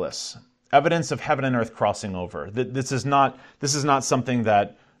miraculous. Evidence of heaven and earth crossing over. This is not something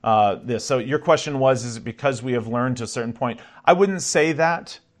that So your question was, is it because we have learned to a certain point? I wouldn't say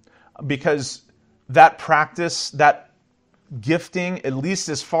that, because that practice, that gifting, at least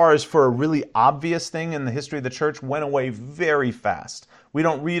as far as for a really obvious thing in the history of the church, went away very fast. We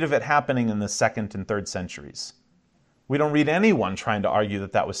don't read of it happening in the 2nd and 3rd centuries. We don't read anyone trying to argue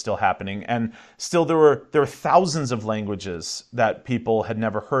that that was still happening. And still there were thousands of languages that people had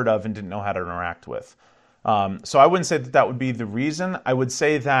never heard of and didn't know how to interact with. So I wouldn't say that that would be the reason. I would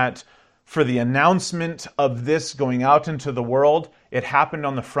say that for the announcement of this going out into the world, it happened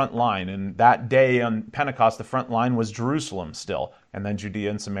on the front line. And that day on Pentecost, the front line was Jerusalem still, and then Judea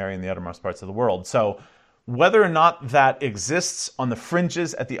and Samaria and the uttermost parts of the world. So whether or not that exists on the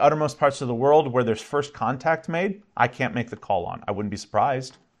fringes at the uttermost parts of the world where there's first contact made, I can't make the call on. I wouldn't be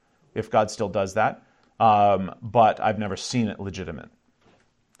surprised if God still does that. But I've never seen it legitimate.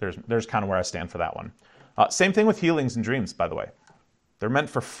 There's kind of where I stand for that one. Same thing with healings and dreams, by the way. They're meant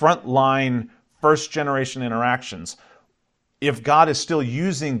for frontline, first-generation interactions. If God is still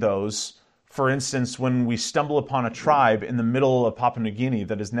using those, for instance, when we stumble upon a tribe in the middle of Papua New Guinea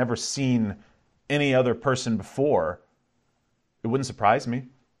that has never seen any other person before, it wouldn't surprise me.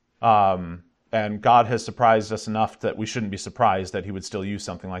 And God has surprised us enough that we shouldn't be surprised that he would still use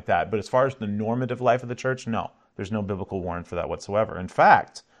something like that. But as far as the normative life of the church, no. There's no biblical warrant for that whatsoever. In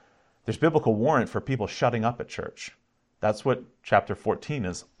fact, there's biblical warrant for people shutting up at church. That's what chapter 14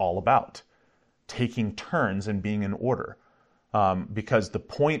 is all about. Taking turns and being in order. Because the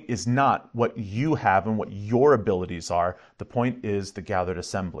point is not what you have and what your abilities are. The point is the gathered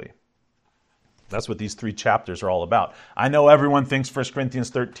assembly. That's what these 3 chapters are all about. I know everyone thinks 1 Corinthians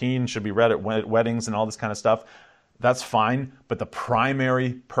 13 should be read at weddings and all this kind of stuff. That's fine, but the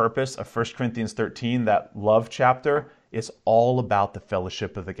primary purpose of 1 Corinthians 13, that love chapter, is all about the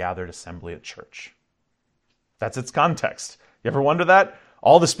fellowship of the gathered assembly at church. That's its context. You ever wonder that?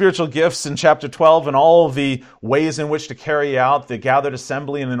 All the spiritual gifts in chapter 12 and all the ways in which to carry out the gathered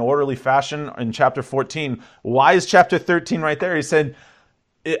assembly in an orderly fashion in chapter 14. Why is chapter 13 right there? He said,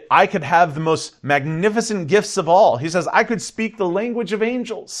 I could have the most magnificent gifts of all. He says, I could speak the language of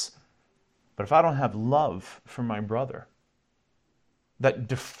angels. But if I don't have love for my brother, that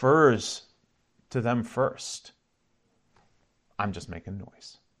defers to them first, I'm just making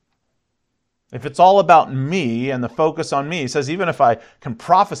noise. If it's all about me and the focus on me, he says, even if I can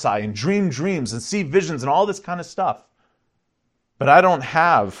prophesy and dream dreams and see visions and all this kind of stuff, but I don't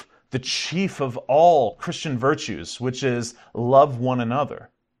have the chief of all Christian virtues, which is love one another,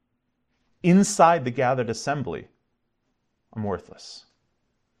 inside the gathered assembly, I'm worthless.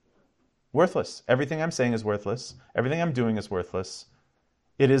 Worthless. Everything I'm saying is worthless. Everything I'm doing is worthless.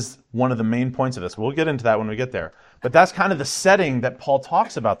 It is one of the main points of this. We'll get into that when we get there. But that's kind of the setting that Paul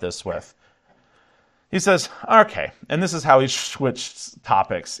talks about this with. He says, okay, and this is how he switched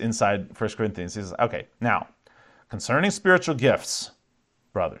topics inside 1 Corinthians. He says, okay, now, concerning spiritual gifts,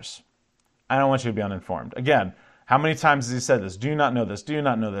 brothers, I don't want you to be uninformed. Again, how many times has he said this? Do you not know this? Do you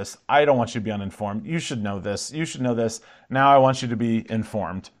not know this? I don't want you to be uninformed. You should know this. You should know this. Now I want you to be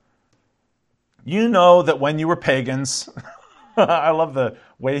informed. You know that when you were pagans, I love the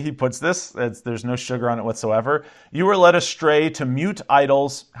way he puts this. There's no sugar on it whatsoever. You were led astray to mute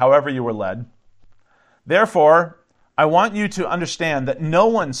idols, however you were led. Therefore, I want you to understand that no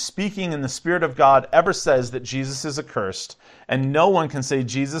one speaking in the Spirit of God ever says that Jesus is accursed, and no one can say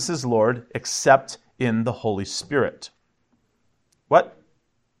Jesus is Lord except in the Holy Spirit. What?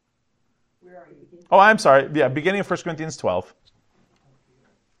 Where are you? Oh, I'm sorry. Yeah, beginning of 1 Corinthians 12.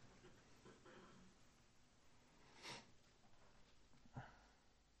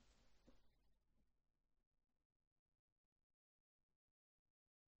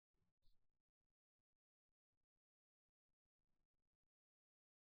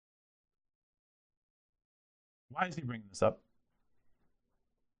 Why is he bringing this up?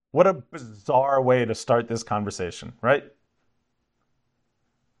 What a bizarre way to start this conversation, right?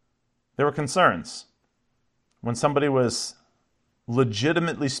 There were concerns. When somebody was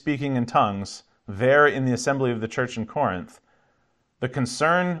legitimately speaking in tongues there in the assembly of the church in Corinth, the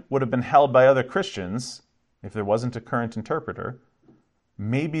concern would have been held by other Christians, if there wasn't a current interpreter,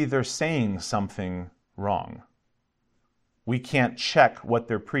 maybe they're saying something wrong. We can't check what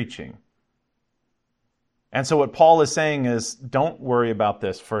they're preaching. And so what Paul is saying is, don't worry about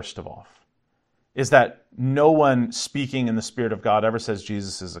this, first of all, is that no one speaking in the Spirit of God ever says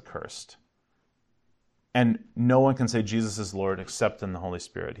Jesus is accursed. And no one can say Jesus is Lord except in the Holy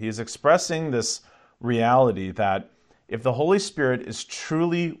Spirit. He is expressing this reality that if the Holy Spirit is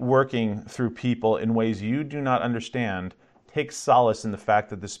truly working through people in ways you do not understand, take solace in the fact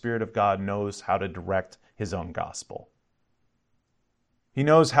that the Spirit of God knows how to direct his own gospel. He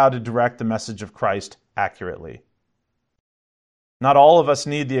knows how to direct the message of Christ accurately. Not all of us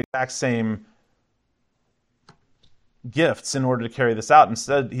need the exact same gifts in order to carry this out.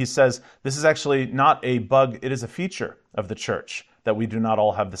 Instead, he says, this is actually not a bug, it is a feature of the church, that we do not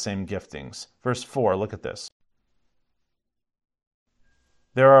all have the same giftings. Verse 4, look at this.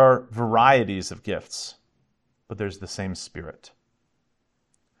 There are varieties of gifts, but there's the same Spirit.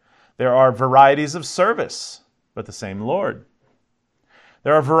 There are varieties of service, but the same Lord.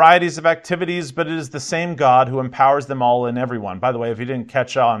 There are varieties of activities, but it is the same God who empowers them all in everyone. By the way, if you didn't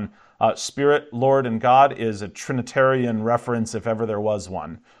catch on, Spirit, Lord, and God is a Trinitarian reference if ever there was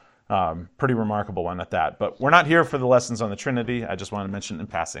one. Pretty remarkable one at that. But we're not here for the lessons on the Trinity. I just want to mention it in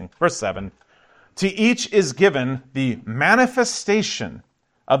passing. Verse 7, to each is given the manifestation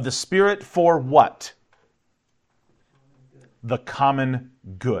of the Spirit for what? The common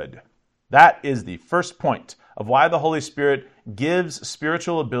good. That is the first point of why the Holy Spirit gives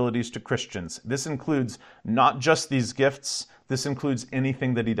spiritual abilities to Christians. This includes not just these gifts, this includes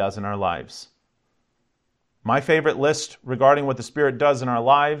anything that he does in our lives. My favorite list regarding what the Spirit does in our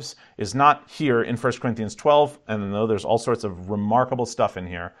lives is not here in 1 Corinthians 12, and though there's all sorts of remarkable stuff in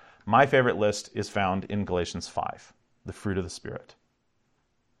here, my favorite list is found in Galatians 5, the fruit of the Spirit.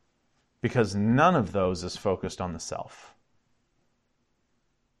 Because none of those is focused on the self,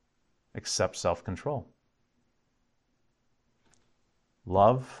 except self-control.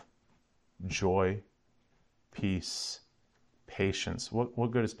 Love, joy, peace, patience. What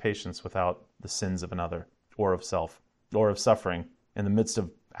good is patience without the sins of another, or of self, or of suffering in the midst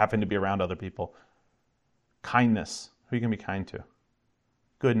of having to be around other people? Kindness, who you can be kind to.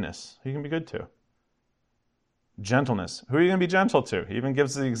 Goodness, who you can be good to. Gentleness, who are you going to be gentle to? He even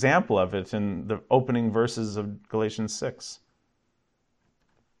gives the example of it in the opening verses of Galatians 6.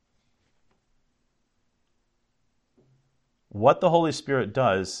 What the Holy Spirit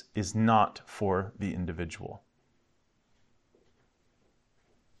does is not for the individual.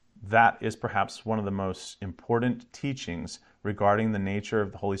 That is perhaps one of the most important teachings regarding the nature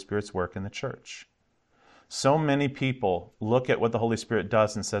of the Holy Spirit's work in the church. So many people look at what the Holy Spirit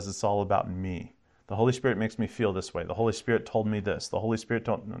does and says it's all about me. The Holy Spirit makes me feel this way. The Holy Spirit told me this. The Holy Spirit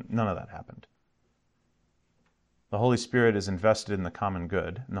told... None of that happened. The Holy Spirit is invested in the common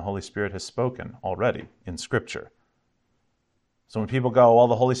good, and the Holy Spirit has spoken already in Scripture. So when people go, well,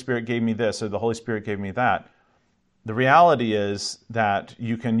 the Holy Spirit gave me this, or the Holy Spirit gave me that, the reality is that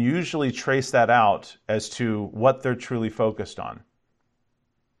you can usually trace that out as to what they're truly focused on.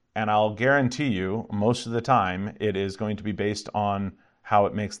 And I'll guarantee you, most of the time, it is going to be based on how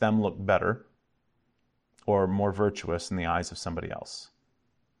it makes them look better or more virtuous in the eyes of somebody else.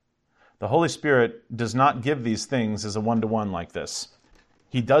 The Holy Spirit does not give these things as a one-to-one like this.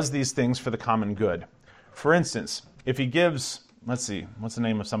 He does these things for the common good. For instance, if he gives, let's see, what's the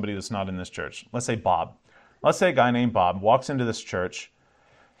name of somebody that's not in this church? Let's say Bob. Let's say a guy named Bob walks into this church.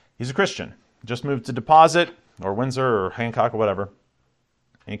 He's a Christian, just moved to Deposit or Windsor or Hancock or whatever.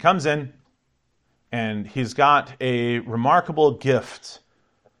 And he comes in and he's got a remarkable gift,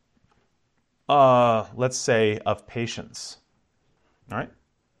 let's say, of patience. All right?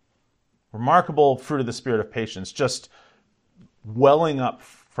 Remarkable fruit of the Spirit of patience, just welling up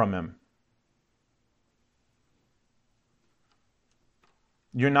from him.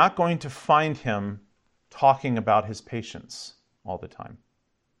 You're not going to find him talking about his patience all the time.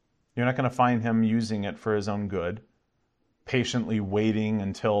 You're not going to find him using it for his own good, patiently waiting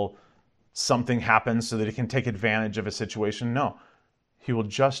until something happens so that he can take advantage of a situation. No, he will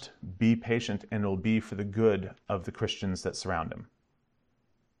just be patient, and it will be for the good of the Christians that surround him.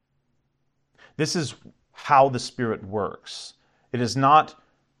 This is how the Spirit works. It is not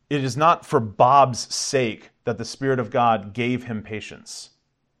for Bob's sake that the Spirit of God gave him patience.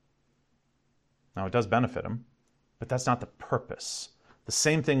 Now, it does benefit him. but that's not the purpose. The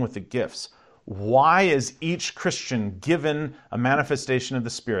same thing with the gifts. Why is each Christian given a manifestation of the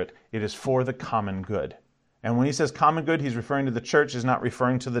Spirit? It is for the common good. And when he says common good, he's referring to the church, he's not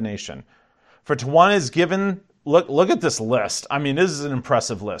referring to the nation. For to one is given, look at this list. I mean, this is an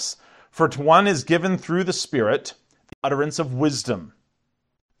impressive list. For to one is given through the Spirit the utterance of wisdom.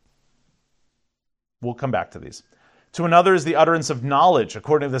 We'll come back to these. To another is the utterance of knowledge,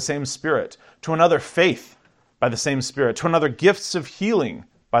 according to the same Spirit. To another, faith by the same Spirit. To another, gifts of healing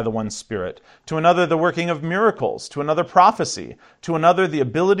by the one Spirit. To another, the working of miracles. To another, prophecy. To another, the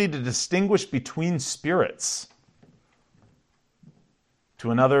ability to distinguish between spirits.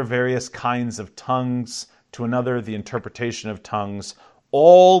 To another, various kinds of tongues. To another, the interpretation of tongues.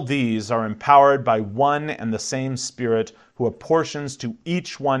 All these are empowered by one and the same Spirit, who apportions to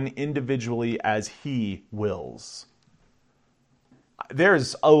each one individually as he wills.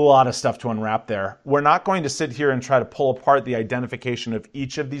 There's a lot of stuff to unwrap there. We're not going to sit here and try to pull apart the identification of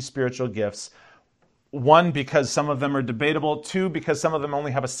each of these spiritual gifts. One, because some of them are debatable. Two, because some of them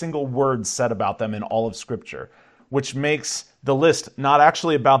only have a single word said about them in all of Scripture, which makes the list not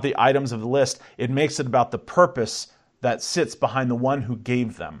actually about the items of the list. It makes it about the purpose that sits behind the one who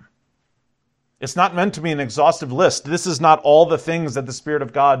gave them. It's not meant to be an exhaustive list. This is not all the things that the Spirit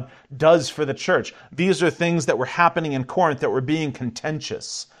of God does for the church. These are things that were happening in Corinth that were being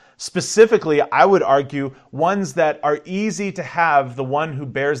contentious. Specifically, I would argue, ones that are easy to have the one who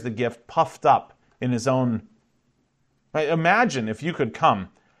bears the gift puffed up in his own. Imagine if you could come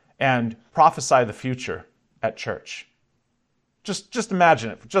and prophesy the future at church. Just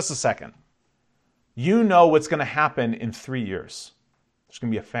imagine it for just a second. You know what's going to happen in 3 years. There's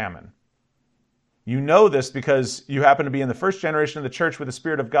going to be a famine. You know this because you happen to be in the first generation of the church where the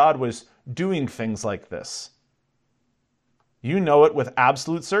Spirit of God was doing things like this. You know it with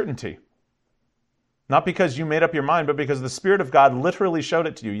absolute certainty. Not because you made up your mind, but because the Spirit of God literally showed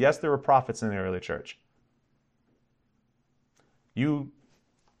it to you. Yes, there were prophets in the early church. You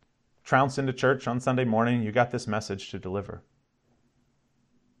trounced into church on Sunday morning, you got this message to deliver.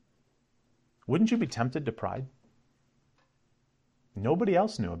 Wouldn't you be tempted to pride? Nobody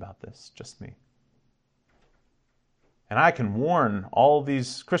else knew about this, just me. And I can warn all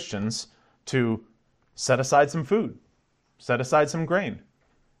these Christians to set aside some food, set aside some grain,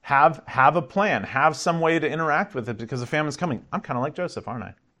 have a plan, have some way to interact with it because the famine's coming. I'm kind of like Joseph, aren't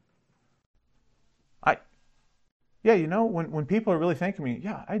I? Yeah, you know, when people are really thanking me,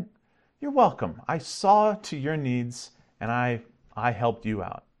 you're welcome. I saw to your needs and I helped you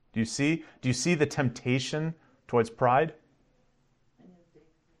out. Do you see the temptation towards pride?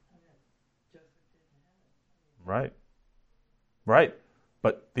 Right.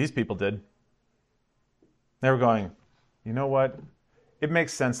 But these people did. They were going, you know what? It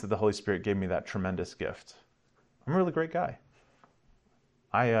makes sense that the Holy Spirit gave me that tremendous gift. I'm a really great guy.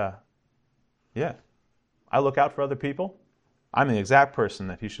 I look out for other people. I'm the exact person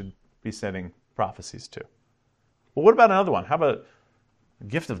that he should be sending prophecies to. Well, what about another one? How about a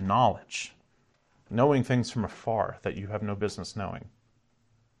gift of knowledge? Knowing things from afar that you have no business knowing.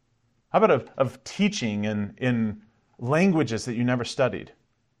 How about of teaching in languages that you never studied?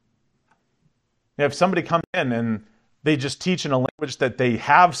 If somebody comes in and they just teach in a language that they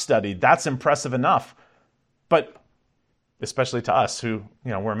have studied, that's impressive enough. But especially to us who,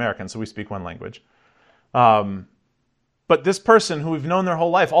 we're Americans, so we speak one language. But this person who we've known their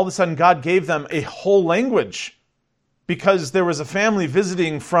whole life, all of a sudden God gave them a whole language because there was a family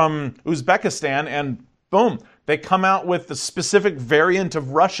visiting from Uzbekistan and boom, they come out with the specific variant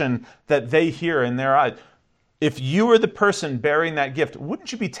of Russian that they hear in their eyes. If you were the person bearing that gift,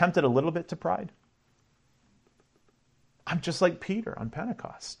 wouldn't you be tempted a little bit to pride? I'm just like Peter on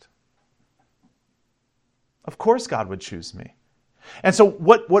Pentecost. Of course God would choose me. And so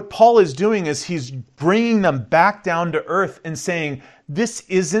what Paul is doing is he's bringing them back down to earth and saying, this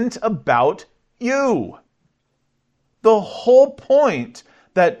isn't about you. The whole point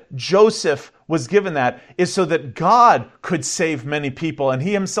that Joseph was given that is so that God could save many people. And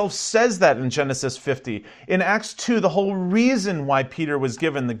he himself says that in Genesis 50. In Acts 2, the whole reason why Peter was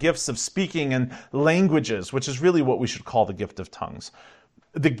given the gifts of speaking in languages, which is really what we should call the gift of tongues.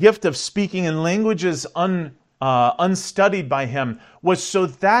 The gift of speaking in languages unstudied by him was so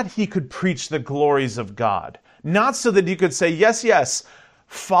that he could preach the glories of God. Not so that he could say, yes,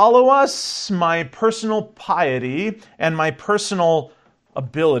 follow us, my personal piety and my personal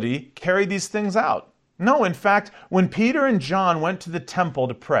ability carry these things out. No, in fact, when Peter and John went to the temple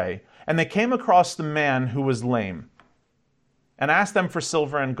to pray, and they came across the man who was lame, and asked them for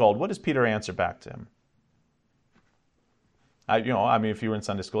silver and gold, what does Peter answer back to him? If you were in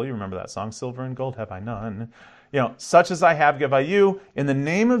Sunday school, you remember that song, Silver and Gold have I none. Such as I have give I you, in the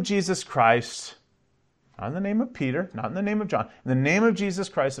name of Jesus Christ, not in the name of Peter, not in the name of John, in the name of Jesus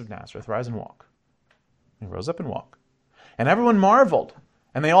Christ of Nazareth, rise and walk. He rose up and walked. And everyone marveled.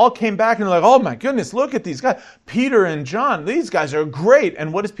 And they all came back and were like, oh my goodness, look at these guys. Peter and John, these guys are great.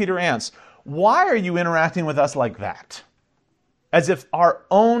 And what does Peter answer? Why are you interacting with us like that? As if our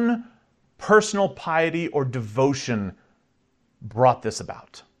own personal piety or devotion brought this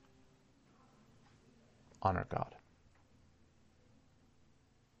about. Honor God.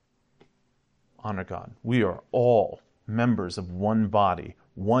 Honor God. We are all members of one body,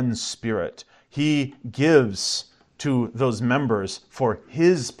 one spirit. He gives to those members for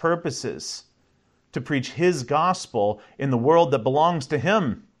His purposes, to preach His gospel in the world that belongs to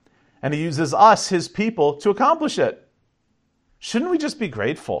Him. And He uses us, His people, to accomplish it. Shouldn't we just be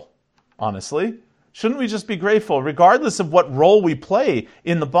grateful, honestly? Shouldn't we just be grateful, regardless of what role we play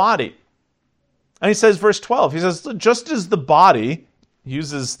in the body? And he says, verse 12, he says, just as the body,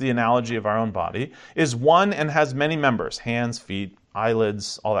 uses the analogy of our own body, is one and has many members, hands, feet,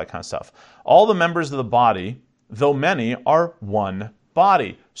 eyelids, all that kind of stuff. All the members of the body, though many, are one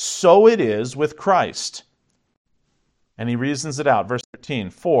body. So it is with Christ. And he reasons it out. Verse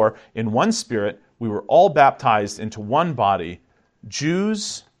 13, for in one Spirit we were all baptized into one body,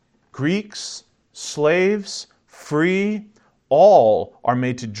 Jews, Greeks, slaves, free, all are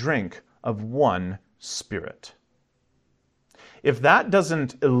made to drink of one Spirit. If that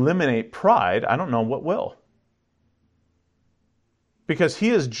doesn't eliminate pride, I don't know what will. Because he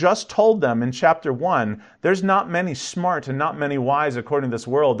has just told them in chapter 1, there's not many smart and not many wise according to this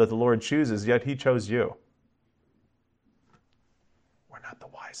world that the Lord chooses, yet He chose you. We're not the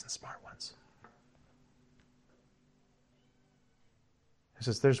wise and smart ones. He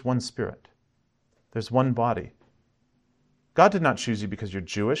says there's one Spirit. There's one body. God did not choose you because you're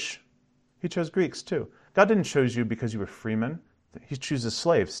Jewish. He chose Greeks too. God didn't choose you because you were freemen. He chooses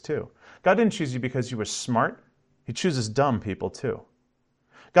slaves too. God didn't choose you because you were smart. He chooses dumb people too.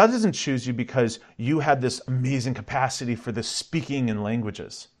 God doesn't choose you because you had this amazing capacity for the speaking in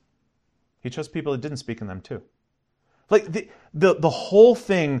languages. He chose people that didn't speak in them too. Like the whole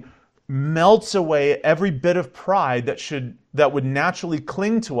thing melts away every bit of pride that would naturally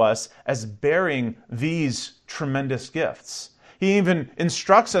cling to us as bearing these tremendous gifts. He even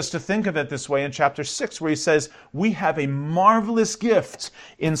instructs us to think of it this way in chapter 6, where he says, we have a marvelous gift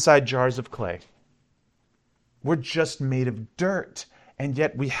inside jars of clay. We're just made of dirt, and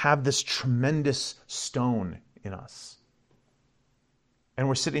yet we have this tremendous stone in us. And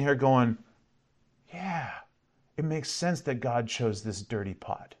we're sitting here going, yeah, it makes sense that God chose this dirty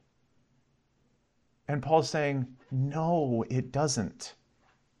pot. And Paul's saying, no, it doesn't.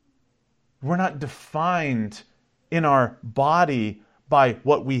 We're not defined in our body by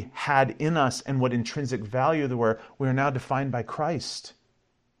what we had in us and what intrinsic value there were. We are now defined by Christ.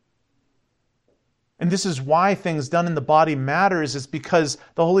 And this is why things done in the body matters, is because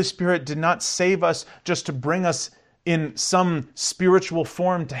the Holy Spirit did not save us just to bring us in some spiritual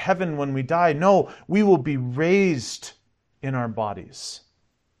form to heaven when we die. No, we will be raised in our bodies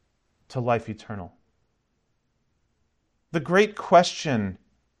to life eternal. The great question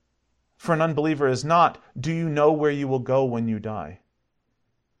for an unbeliever is not, do you know where you will go when you die?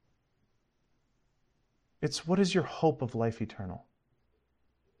 It's, what is your hope of life eternal?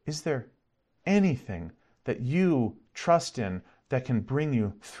 Is there anything that you trust in that can bring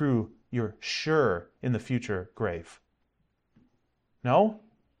you through your sure in the future grave? No?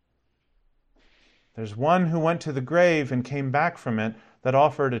 There's one who went to the grave and came back from it that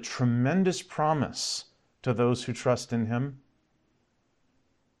offered a tremendous promise to those who trust in Him.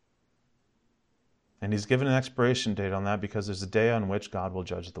 And He's given an expiration date on that because there's a day on which God will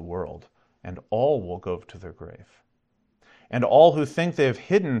judge the world, and all will go to their grave. And all who think they have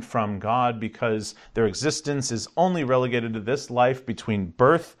hidden from God because their existence is only relegated to this life between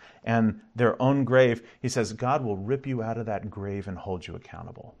birth and their own grave, He says, God will rip you out of that grave and hold you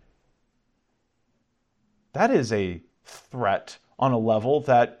accountable. That is a threat on a level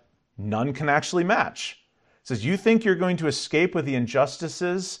that none can actually match. He says, you think you're going to escape with the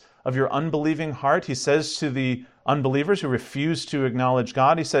injustices of your unbelieving heart? He says to the unbelievers who refuse to acknowledge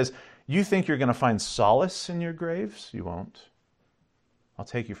God, He says, you think you're going to find solace in your graves? You won't. I'll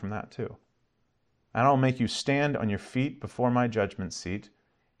take you from that too. And I'll make you stand on your feet before my judgment seat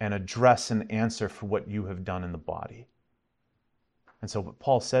and address and answer for what you have done in the body. And so what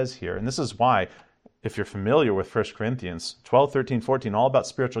Paul says here, and this is why, if you're familiar with 1 Corinthians 12, 13, 14, all about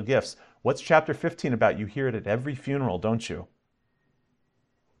spiritual gifts, what's chapter 15 about? You hear it at every funeral, don't you?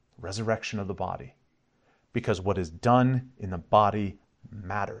 Resurrection of the body. Because what is done in the body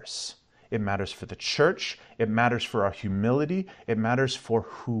matters. It matters for the church. It matters for our humility. It matters for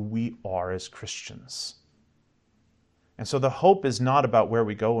who we are as Christians. And so the hope is not about where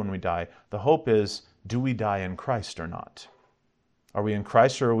we go when we die. The hope is, do we die in Christ or not? Are we in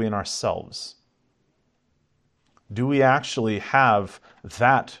Christ or are we in ourselves? Do we actually have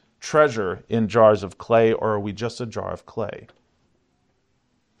that treasure in jars of clay, or are we just a jar of clay?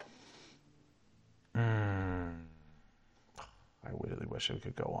 I really wish I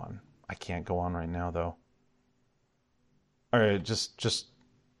could go on. I can't go on right now, though. All right, just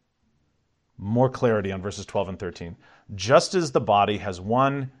more clarity on verses 12 and 13. Just as the body is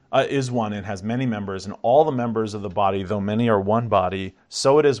one and has many members, and all the members of the body, though many, are one body,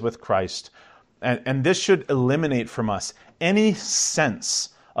 so it is with Christ. And this should eliminate from us any sense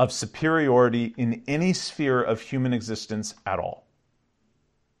of superiority in any sphere of human existence at all.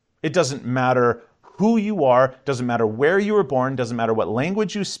 It doesn't matter who you are, doesn't matter where you were born, doesn't matter what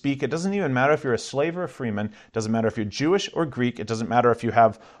language you speak, it doesn't even matter if you're a slave or a freeman, doesn't matter if you're Jewish or Greek, it doesn't matter if you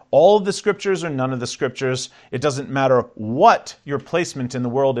have all of the scriptures or none of the scriptures, it doesn't matter what your placement in the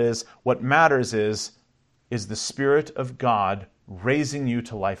world is. What matters is the Spirit of God raising you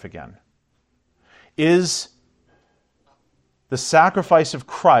to life again. Is the sacrifice of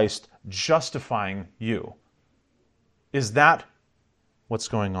Christ justifying you? Is that what's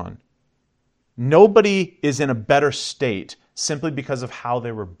going on? Nobody is in a better state simply because of how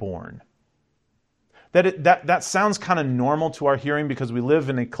they were born. That sounds kind of normal to our hearing because we live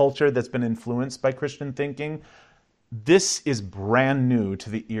in a culture that's been influenced by Christian thinking. This is brand new to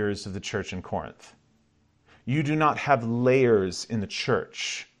the ears of the church in Corinth. You do not have layers in the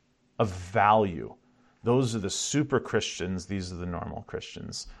church of value. Those are the super Christians. These are the normal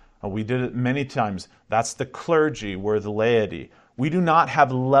Christians. We did it many times. That's the clergy. We're the laity. We do not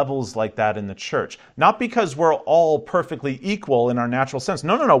have levels like that in the church. Not because we're all perfectly equal in our natural sense.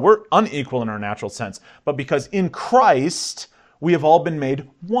 No. We're unequal in our natural sense. But because in Christ, we have all been made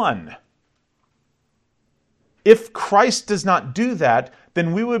one. If Christ does not do that,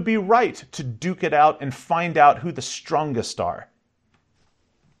 then we would be right to duke it out and find out who the strongest are.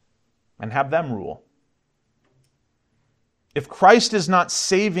 And have them rule. If Christ is not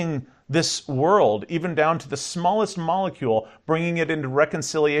saving this world, even down to the smallest molecule, bringing it into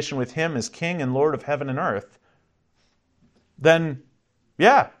reconciliation with Him as King and Lord of heaven and earth, then,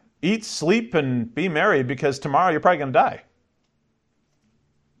 yeah, eat, sleep, and be merry, because tomorrow you're probably going to die.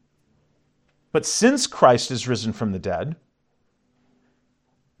 But since Christ is risen from the dead,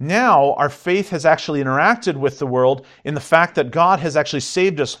 now our faith has actually interacted with the world in the fact that God has actually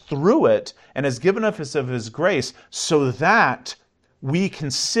saved us through it and has given us of His grace so that we can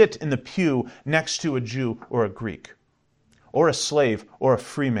sit in the pew next to a Jew or a Greek, or a slave or a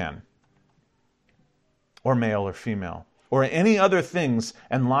free man, or male or female, or any other things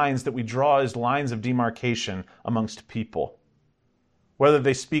and lines that we draw as lines of demarcation amongst people. Whether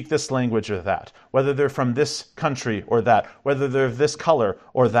they speak this language or that, whether they're from this country or that, whether they're of this color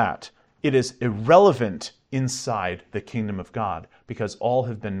or that, it is irrelevant inside the kingdom of God, because all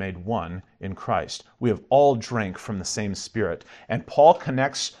have been made one in Christ. We have all drank from the same Spirit. And Paul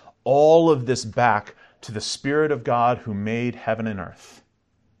connects all of this back to the Spirit of God who made heaven and earth,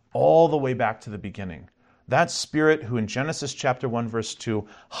 all the way back to the beginning. That Spirit who in Genesis chapter 1 verse 2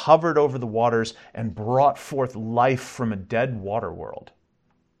 hovered over the waters and brought forth life from a dead water world.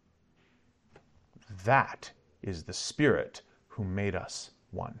 That is the Spirit who made us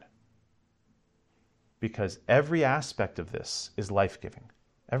one. Because every aspect of this is life-giving.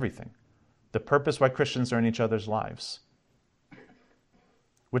 Everything. The purpose why Christians are in each other's lives.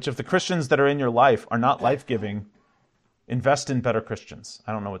 Which if the Christians that are in your life are not life-giving, invest in better Christians.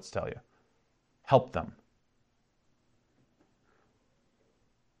 I don't know what to tell you. Help them.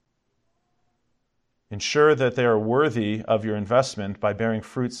 Ensure that they are worthy of your investment by bearing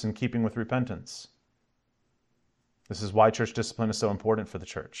fruits in keeping with repentance. This is why church discipline is so important for the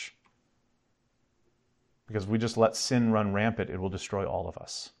church. Because if we just let sin run rampant, it will destroy all of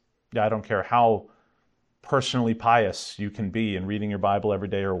us. Yeah, I don't care how personally pious you can be in reading your Bible every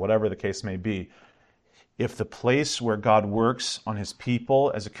day or whatever the case may be. If the place where God works on His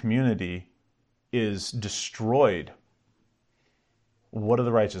people as a community is destroyed, what are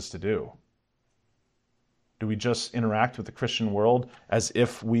the righteous to do? Do we just interact with the Christian world as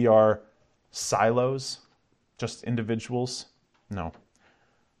if we are silos, just individuals? No.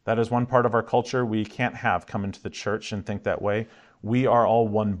 That is one part of our culture we can't have come into the church and think that way. We are all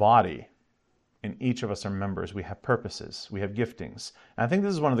one body, and each of us are members. We have purposes. We have giftings. And I think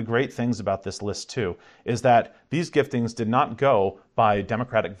this is one of the great things about this list, too, is that these giftings did not go by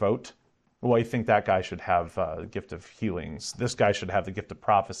democratic vote. Well, you think that guy should have the gift of healings. This guy should have the gift of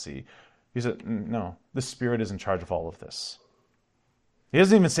prophecy. He said, no, the Spirit is in charge of all of this. He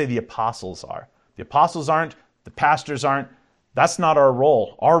doesn't even say the apostles are. The apostles aren't, the pastors aren't. That's not our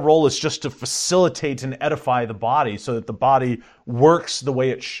role. Our role is just to facilitate and edify the body so that the body works the way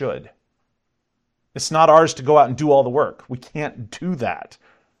it should. It's not ours to go out and do all the work. We can't do that.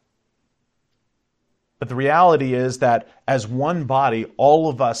 But the reality is that as one body, all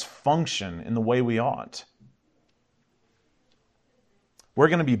of us function in the way we ought. We're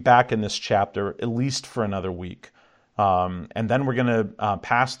going to be back in this chapter at least for another week. And then we're going to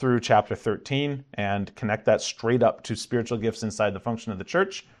pass through chapter 13 and connect that straight up to spiritual gifts inside the function of the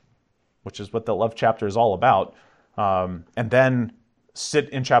church, which is what the love chapter is all about. And then sit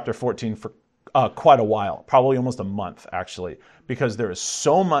in chapter 14 for quite a while, probably almost a month, actually, because there is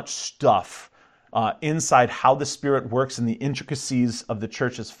so much stuff inside how the Spirit works in the intricacies of the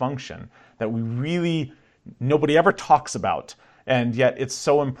church's function that nobody ever talks about. And yet it's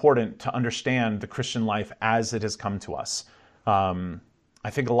so important to understand the Christian life as it has come to us. I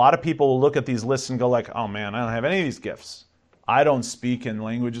think a lot of people will look at these lists and go like, oh man, I don't have any of these gifts. I don't speak in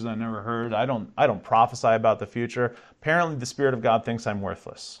languages I never heard. I don't prophesy about the future. Apparently the Spirit of God thinks I'm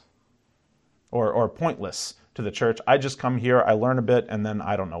worthless or pointless to the church. I just come here, I learn a bit, and then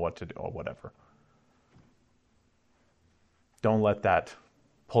I don't know what to do or whatever. Don't let that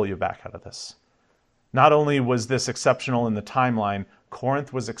pull you back out of this. Not only was this exceptional in the timeline,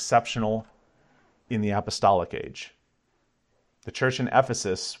 Corinth was exceptional in the apostolic age. The church in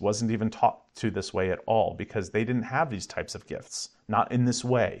Ephesus wasn't even taught to this way at all because they didn't have these types of gifts, not in this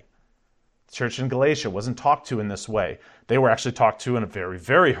way. The church in Galatia wasn't talked to in this way. They were actually talked to in a very,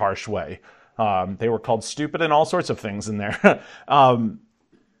 very harsh way. They were called stupid and all sorts of things in there. Don't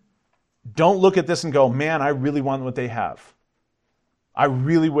look at this and go, man, I really want what they have. I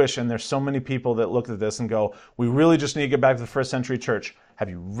really wish, and there's so many people that look at this and go, we really just need to get back to the first century church. Have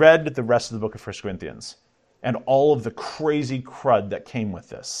you read the rest of the book of 1 Corinthians? And all of the crazy crud that came with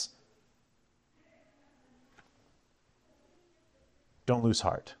this. Don't lose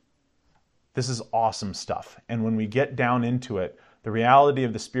heart. This is awesome stuff. And when we get down into it, the reality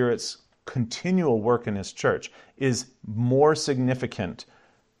of the Spirit's continual work in His church is more significant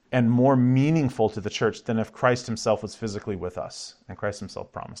and more meaningful to the church than if Christ Himself was physically with us. And Christ Himself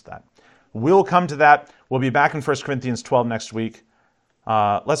promised that. We'll come to that. We'll be back in 1 Corinthians 12 next week.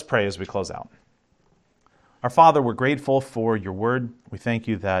 Let's pray as we close out. Our Father, we're grateful for your word. We thank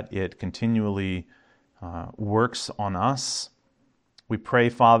you that it continually works on us. We pray,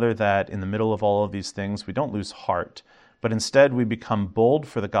 Father, that in the middle of all of these things, we don't lose heart, but instead we become bold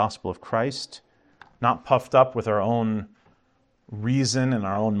for the gospel of Christ, not puffed up with our own reason and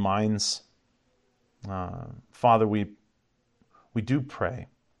our own minds. Father, we do pray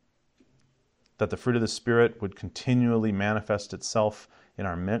that the fruit of the Spirit would continually manifest itself in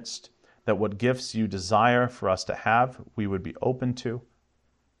our midst, that what gifts you desire for us to have, we would be open to,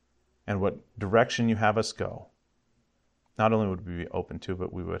 and what direction you have us go, not only would we be open to,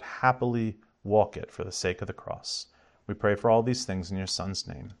 but we would happily walk it for the sake of the cross. We pray for all these things in your Son's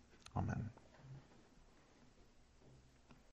name. Amen.